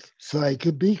mic so I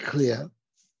could be clear,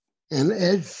 and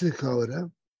Ed Zakota.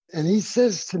 And he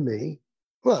says to me,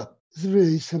 look, it's a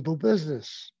really simple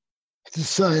business.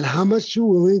 Decide how much you're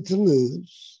willing to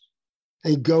lose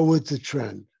and go with the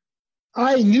trend.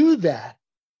 I knew that.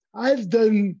 I've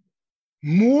done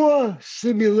more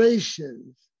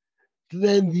simulations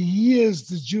than the years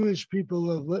the Jewish people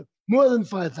have lived, more than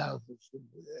 5,000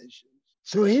 simulations.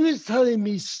 So he was telling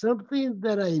me something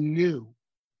that I knew,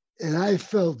 and I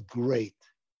felt great.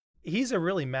 He's a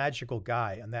really magical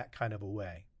guy in that kind of a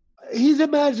way. He's a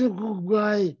magical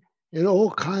guy in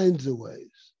all kinds of ways.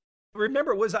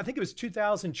 Remember, I think it was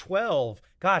 2012.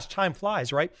 Gosh, time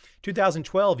flies, right?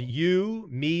 2012, you,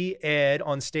 me, Ed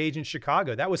on stage in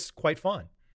Chicago. That was quite fun.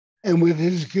 And with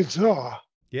his guitar.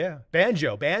 Yeah,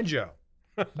 banjo.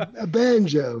 A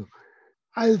banjo.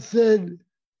 I said,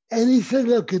 And he said,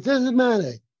 look, it doesn't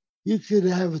matter. You could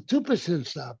have a 2%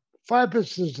 stop,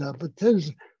 5% stop, a 10,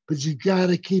 but you got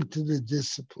to keep to the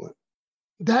discipline.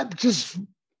 That just,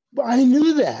 I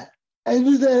knew that. I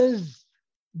knew that as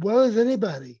well as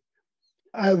anybody.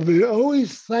 I've been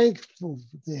always thankful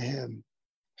to him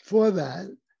for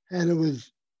that. And it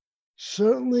was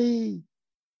certainly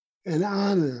an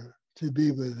honor to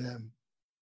be with him.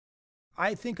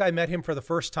 I think I met him for the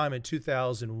first time in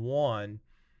 2001.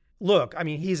 Look, I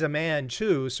mean, he's a man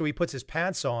too, so he puts his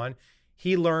pants on.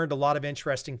 He learned a lot of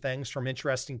interesting things from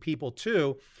interesting people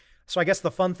too. So I guess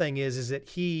the fun thing is that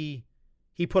he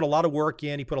put a lot of work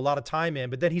in, he put a lot of time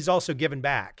in, but then he's also given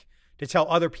back to tell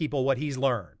other people what he's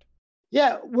learned.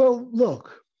 Yeah, well,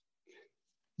 look,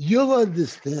 you'll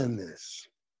understand this.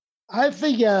 I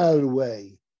figured out a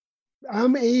way.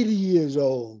 I'm 80 years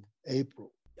old,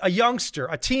 April. A youngster,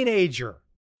 a teenager.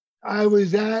 I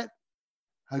was at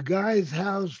a guy's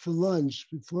house for lunch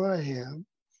before him,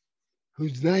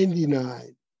 who's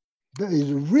 99.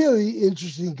 He's a really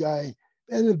interesting guy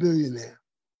and a billionaire.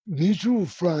 Mutual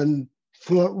friend,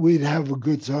 thought we'd have a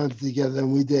good time together,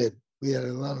 and we did. We had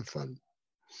a lot of fun.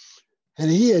 And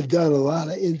he had done a lot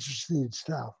of interesting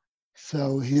stuff.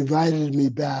 So he invited me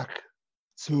back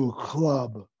to a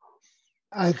club.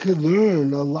 I could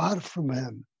learn a lot from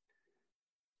him.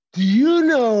 Do you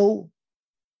know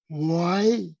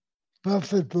why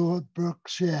Buffett bought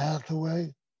Berkshire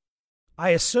Hathaway? I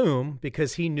assume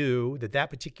because he knew that that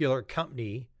particular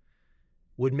company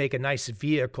would make a nice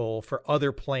vehicle for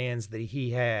other plans that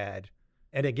he had.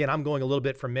 And again, I'm going a little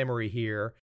bit from memory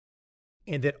here.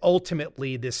 And that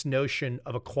ultimately this notion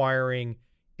of acquiring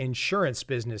insurance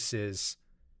businesses,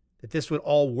 that this would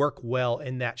all work well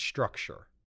in that structure.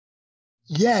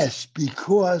 Yes,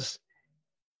 because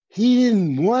he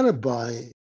didn't want to buy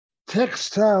it.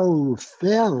 Textile were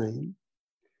failing,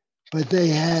 but they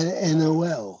had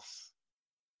NOLs.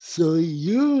 So he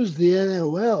used the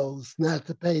NOLs not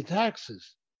to pay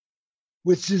taxes,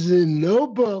 which is in no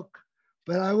book,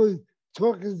 but I was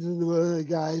talking to one of the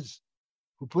guys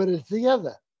who put it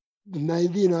together, the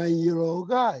 99-year-old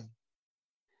guy.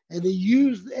 And he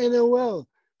used NOL.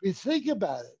 If you think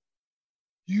about it,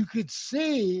 you could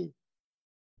see.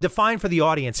 Define for the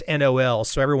audience NOL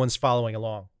so everyone's following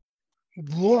along.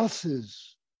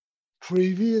 Losses,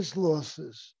 previous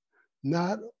losses,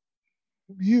 not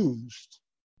used.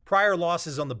 Prior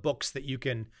losses on the books that you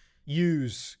can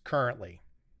use currently.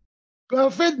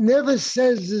 Buffett never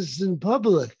says this in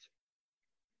public,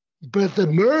 but the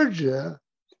merger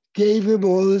gave him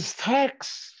all his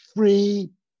tax-free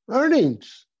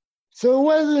earnings. So it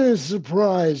wasn't a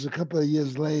surprise a couple of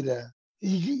years later.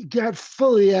 He got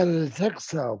fully out of the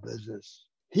textile business.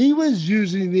 He was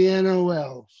using the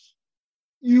NOLs.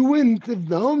 You wouldn't have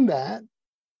known that.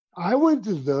 I wouldn't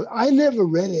have known. I never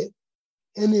read it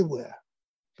anywhere.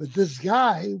 But this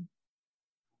guy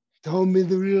told me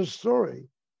the real story.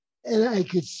 And I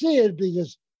could see it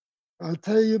because I'll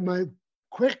tell you my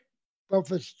quick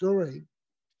Buffett story.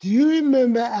 Do you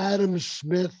remember Adam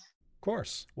Smith? Of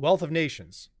course. Wealth of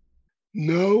Nations.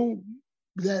 No,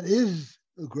 that is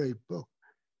a great book.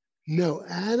 No,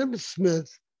 Adam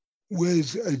Smith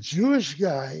was a Jewish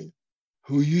guy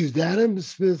who used Adam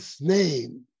Smith's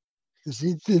name because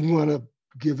he didn't want to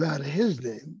give out his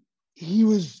name. He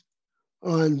was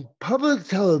on public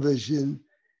television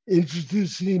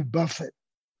introducing Buffett.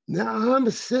 Now I'm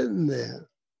sitting there.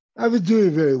 I was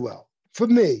doing very well for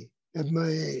me at my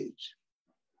age.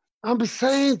 I'm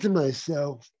saying to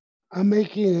myself, I'm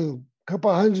making a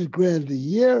couple $100,000 a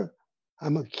year.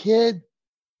 I'm a kid.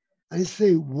 I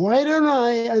say, why don't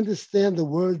I understand the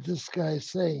words this guy's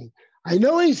saying? I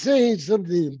know he's saying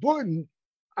something important.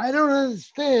 I don't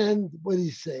understand what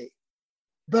he's saying.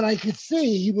 But I could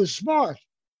see he was smart.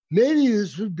 Maybe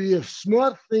this would be a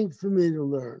smart thing for me to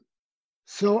learn.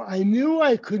 So I knew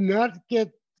I could not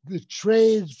get the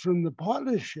trades from the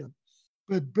partnership.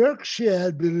 But Berkshire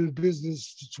had been in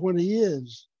business for 20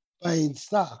 years buying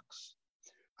stocks.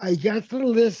 I got the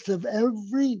list of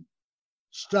every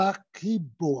stock he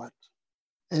bought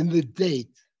and the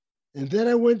date. And then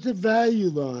I went to Value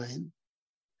Line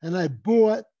and I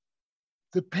bought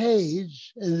the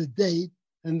page and the date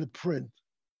and the print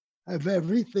of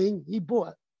everything he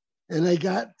bought. And I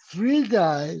got 3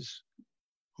 guys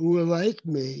who were like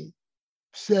me,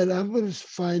 said, I'm going to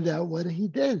find out what he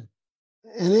did.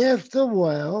 And after a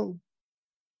while,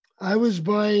 I was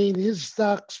buying his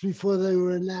stocks before they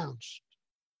were announced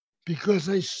because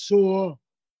I saw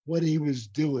what he was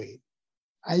doing.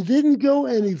 I didn't go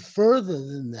any further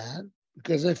than that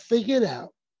because I figured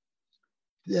out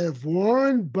that if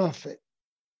Warren Buffett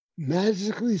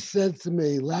magically said to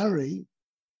me, Larry,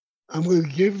 I'm going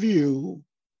to give you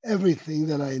everything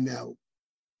that I know.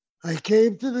 I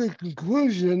came to the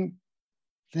conclusion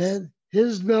that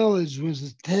his knowledge was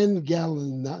a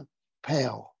 10-gallon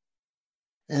pail,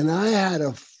 and I had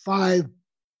a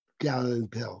 5-gallon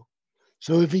pail.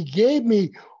 So if he gave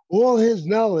me all his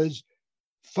knowledge,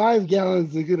 5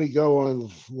 gallons are going to go on the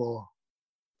floor.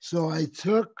 So I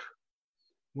took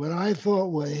what I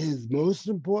thought were his most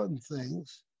important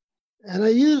things, and I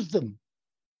used them.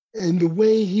 And the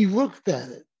way he looked at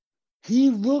it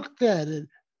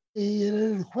in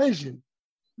an equation,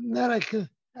 not like an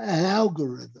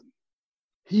algorithm.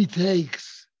 He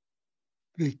takes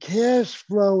the cash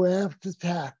flow after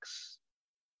tax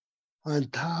on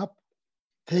top,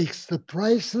 takes the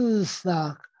price of the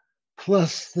stock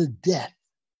plus the debt.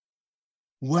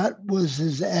 What was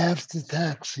his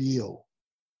after-tax yield?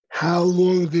 How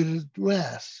long did it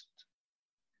last?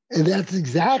 And that's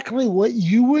exactly what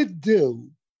you would do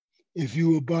if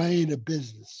you were buying a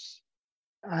business.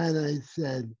 And I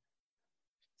said,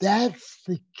 that's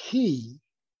the key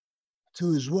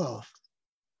to his wealth,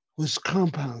 was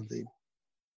compounding.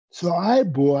 So I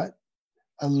bought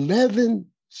 11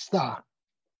 stock,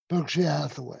 Berkshire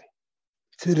Hathaway.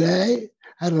 Today,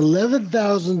 at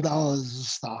 $11,000 a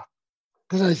stock,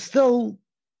 because I still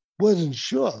wasn't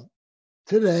sure.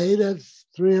 Today, that's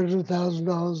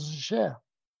 $300,000 a share.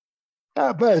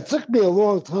 But it took me a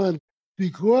long time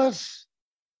because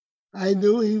I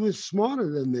knew he was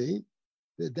smarter than me.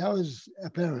 That was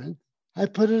apparent. I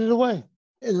put it away.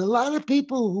 And a lot of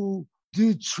people who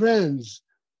do trends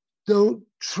don't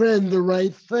trend the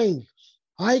right things.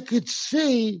 I could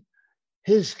see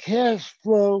his cash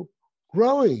flow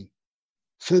growing.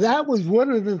 So that was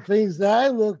one of the things that I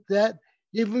looked at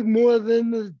even more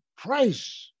than the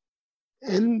price.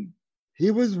 And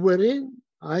he was winning.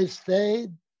 I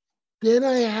stayed. Then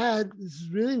I had, this is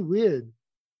really weird,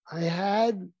 I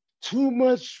had too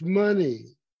much money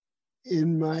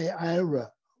in my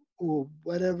IRA or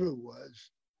whatever it was.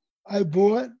 I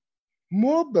bought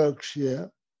more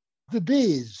Berkshire, the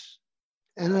Bs,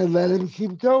 and I let him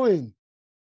keep going.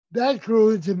 That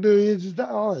grew into millions of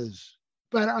dollars.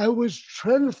 But I was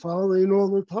trend following all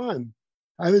the time.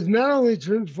 I was not only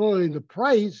trend following the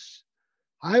price,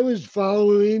 I was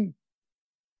following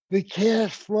the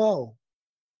cash flow.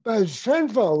 I was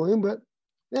trend following, but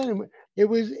anyway, it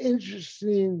was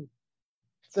interesting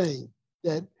thing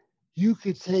that you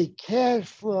could take cash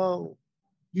flow,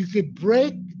 you could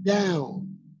break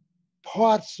down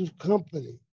parts of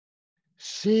company,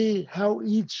 see how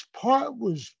each part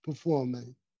was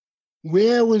performing,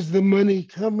 where was the money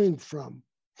coming from,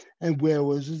 and where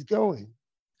was it going.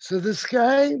 So this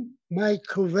guy, MICHAEL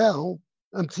Coveel,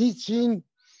 I'm teaching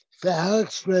for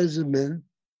Alex Reserman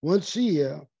once a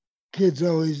year. Kids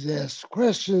always ask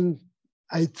questions.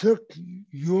 I took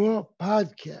your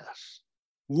podcast,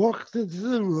 walked into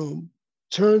the room,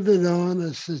 turned it on,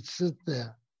 and said, sit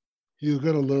there. You're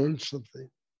going to learn something.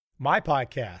 My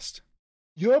podcast.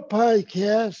 Your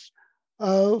podcast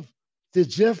of the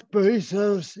Jeff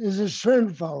Bezos is a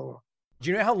trend follower. Do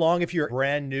you know how long, if you're a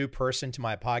brand new person to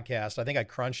my podcast, I think I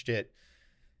crunched it,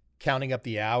 counting up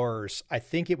the hours, I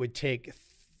think it would take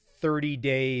 30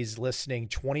 days listening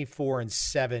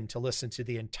 24/7 to listen to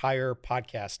the entire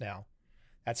podcast now.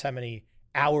 That's how many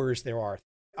hours there are.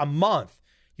 A month.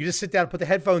 You just sit down, put the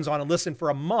headphones on and listen for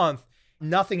a month,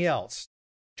 nothing else,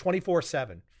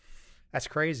 24/7. That's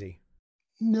crazy.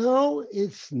 No,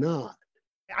 it's not.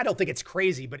 I don't think it's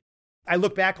crazy, but I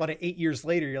look back on it 8 years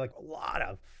later, you're like,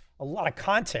 a lot of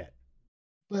content.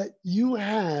 But you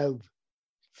have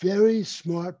very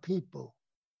smart people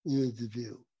you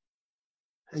interview.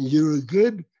 And you're a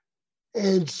good,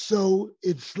 and so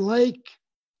it's like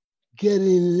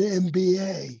getting an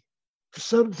MBA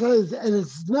sometimes, and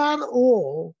it's not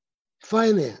all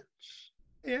finance.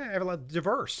 Yeah, a lot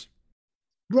diverse.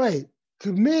 Right.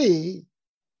 To me,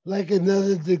 like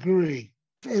another degree.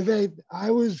 In fact, I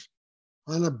was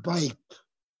on a bike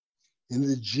in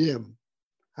the gym.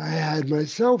 I had my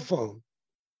cell phone,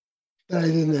 but I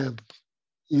didn't have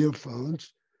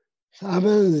earphones. So I'm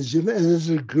in the gym, and there's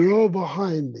a girl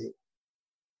behind me.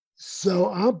 So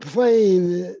I'm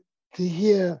playing it to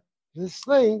hear this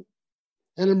thing,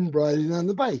 and I'm riding on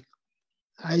the bike.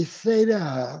 I say to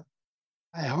her,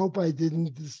 I hope I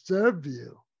didn't disturb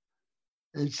you.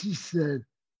 And she said,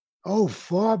 oh,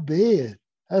 far be it.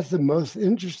 That's the most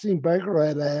interesting bike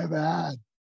ride I ever had.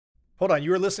 Hold on,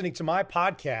 you were listening to my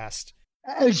podcast.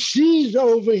 And she's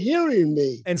overhearing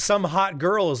me. And some hot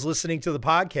girl is listening to the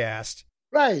podcast.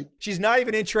 Right. She's not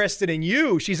even interested in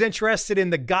you. She's interested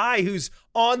in the guy who's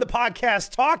on the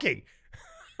podcast talking.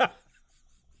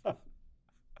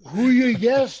 Who your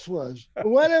guest was, or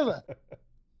whatever.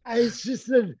 I just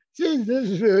said, "Gee, this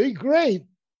is really great.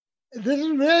 This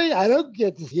is really, I don't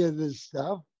get to hear this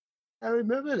stuff." I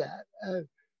remember that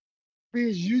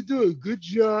because you do a good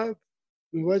job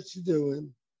in what you're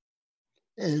doing,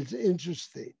 and it's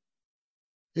interesting.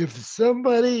 If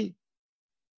somebody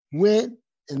went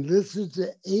and listened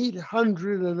to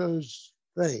 800 of those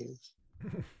things,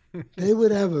 they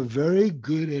would have a very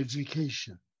good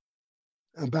education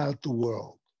about the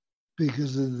world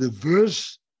because of the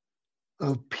diverse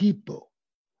of people.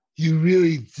 You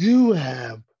really do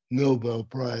have Nobel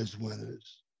Prize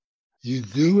winners. You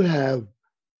do have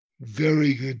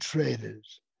very good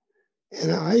traders.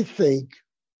 And I think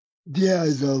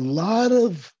there's a lot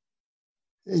of,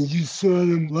 and you saw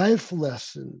them, life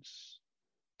lessons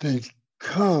that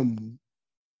come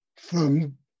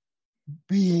from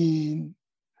being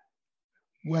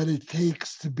what it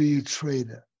takes to be a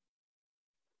trader.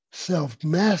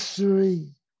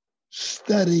 Self-mastery,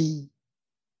 study,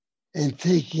 and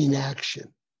taking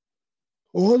action.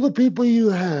 All the people you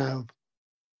have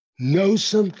know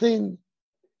something,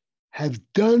 have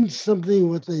done something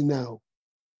what they know.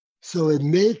 So it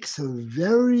makes a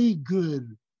very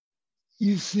good,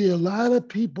 you see a lot of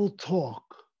people talk,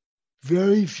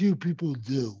 very few people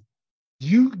do.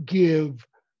 You give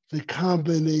the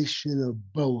combination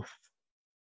of both.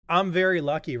 I'm very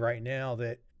lucky right now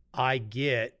that I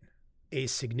get a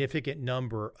significant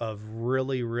number of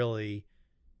really, really,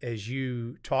 as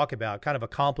you talk about, kind of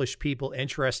accomplished people,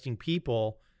 interesting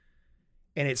people.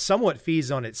 And it somewhat feeds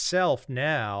on itself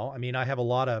now. I mean, I have a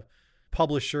lot of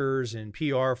publishers and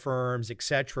PR firms, et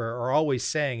cetera, are always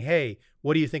saying, hey,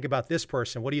 what do you think about this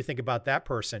person? What do you think about that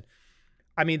person?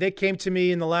 I mean, they came to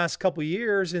me in the last couple of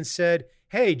years and said,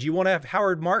 hey, do you want to have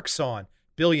Howard Marks on?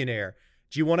 Billionaire.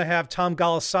 Do you want to have Tom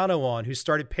Golisano on, who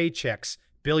started Paychecks?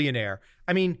 Billionaire.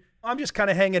 I mean, I'm just kind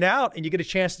of hanging out and you get a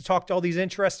chance to talk to all these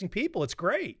interesting people. It's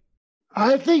great.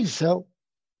 I think so.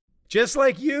 Just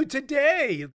like you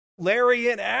today, Larry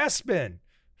in Aspen.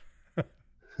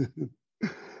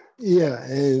 Yeah,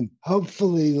 and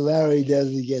hopefully Larry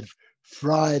doesn't get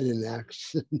fried in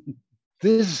action.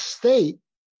 This state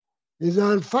is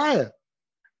on fire.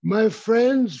 My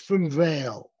friends from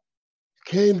Vail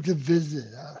came to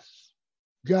visit us.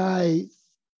 Guy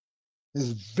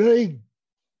is very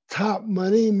top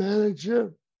money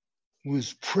manager,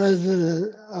 was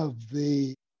president of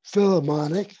the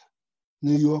Philharmonic,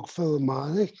 New York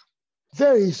Philharmonic.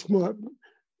 Very smart.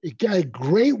 He got a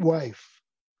great wife,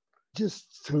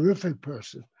 just terrific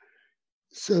person.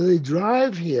 So they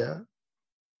drive here,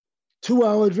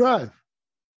 2-hour drive,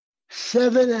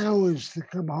 7 hours to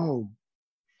come home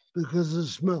because of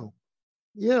smoke.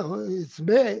 You know, it's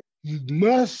bad. You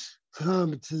must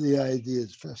come to the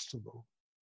Ideas Festival.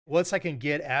 What's I can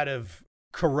get out of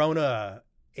Corona,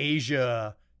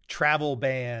 Asia, travel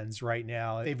bans right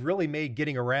now? They've really made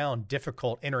getting around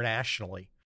difficult internationally.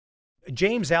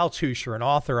 James Altucher, an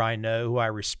author I know who I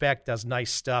respect, does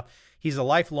nice stuff. He's a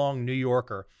lifelong New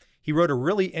Yorker. He wrote a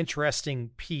really interesting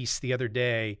piece the other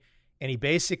day, and he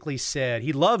basically said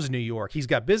he loves New York. He's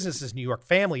got businesses in New York,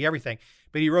 family, everything.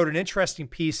 But he wrote an interesting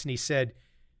piece, and he said,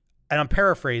 and I'm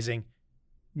paraphrasing,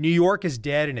 New York is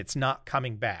dead and it's not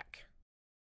coming back.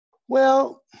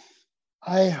 Well,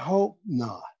 I hope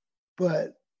not.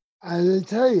 But I'm going to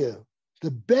tell you,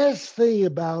 the best thing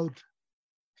about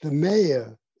the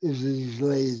mayor is that he's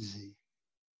lazy.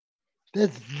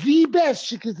 That's the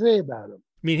best you can say about him.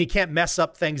 I mean, he can't mess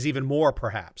up things even more,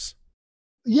 perhaps.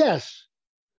 Yes.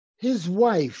 His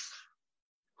wife,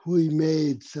 who he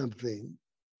made something,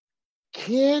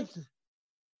 can't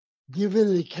give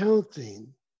an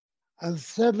accounting of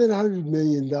 $700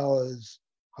 million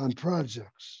on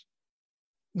projects.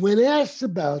 When asked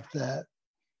about that,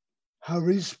 her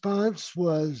response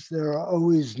was, there are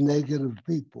always negative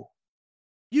people.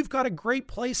 You've got a great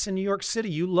place in New York City.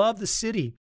 You love the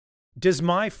city. Does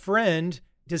my friend,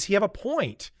 does he have a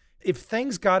point? If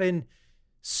things got in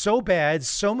so bad,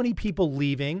 so many people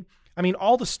leaving, I mean,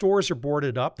 all the stores are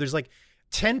boarded up. There's like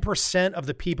 10% of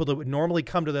the people that would normally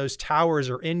come to those towers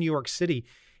are in New York City.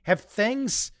 Have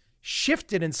things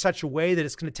shifted in such a way that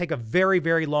it's going to take a very,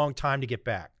 very long time to get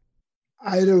back?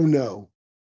 I don't know.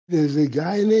 There's a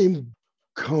guy named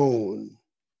Cohn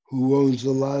who owns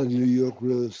a lot of New York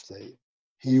real estate.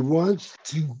 He wants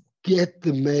to get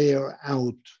the mayor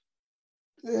out.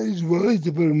 He's willing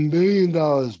to put $1 million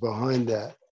behind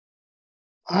that.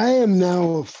 I am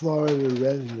now a Florida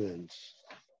resident.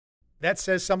 That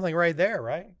says something right there,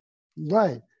 right?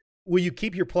 Right. Will you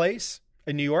keep your place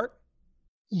in New York?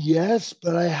 Yes,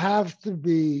 but I have to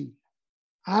be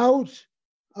out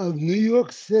of New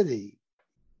York City.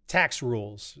 Tax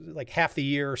rules, like half the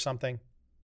year or something?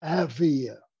 Half a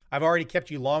year. I've already kept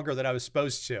you longer than I was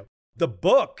supposed to. The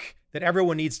book that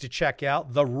everyone needs to check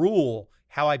out, The Rule,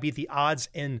 How I Beat the Odds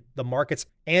in the Markets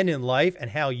and in Life,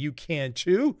 and how you can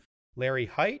too. Larry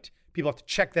Hite. People have to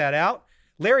check that out.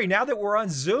 Larry, now that we're on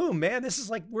Zoom, man, this is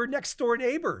like we're next door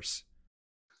neighbors.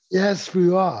 Yes,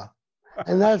 we are.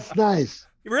 And that's nice.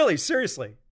 Really,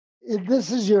 seriously. If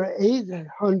this is your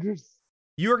 800th.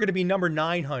 You are going to be number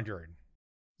 900.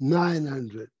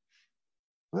 900.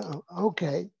 Well,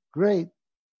 okay, great.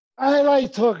 I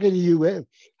like talking to you.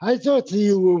 I talk to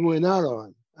you when we're not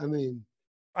on. I mean,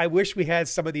 I wish we had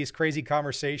some of these crazy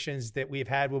conversations that we've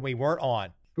had when we weren't on.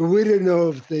 But we didn't know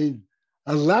if they'd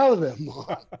allow them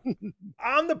on.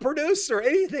 I'm the producer.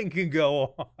 Anything can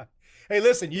go on. Hey,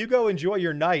 listen, you go enjoy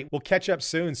your night. We'll catch up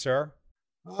soon, sir.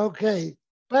 Okay.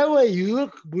 By the way, you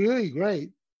look really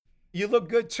great. You look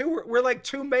good too. We're like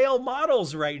two male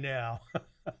models right now.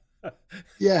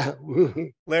 Yeah.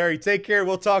 Larry, take care.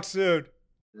 We'll talk soon.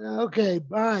 Okay,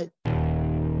 bye.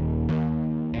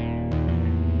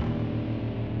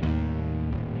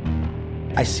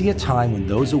 I see a time when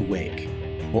those awake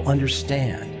will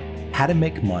understand how to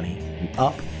make money in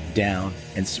up, down,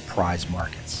 and surprise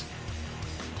markets.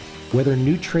 Whether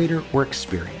new trader or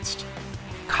experienced,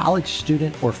 college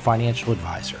student or financial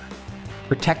advisor,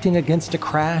 protecting against a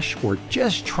crash or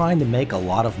just trying to make a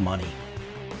lot of money,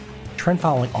 trend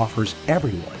following offers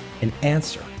everyone an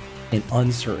answer in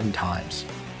uncertain times.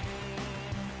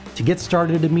 To get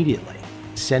started immediately,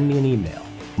 send me an email,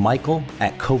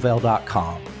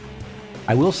 michael@covel.com.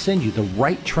 I will send you the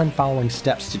right trend following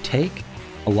steps to take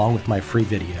along with my free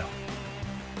video.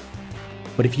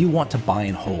 But if you want to buy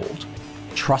and hold,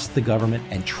 trust the government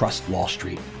and trust Wall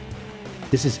Street,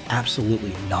 this is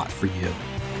absolutely not for you.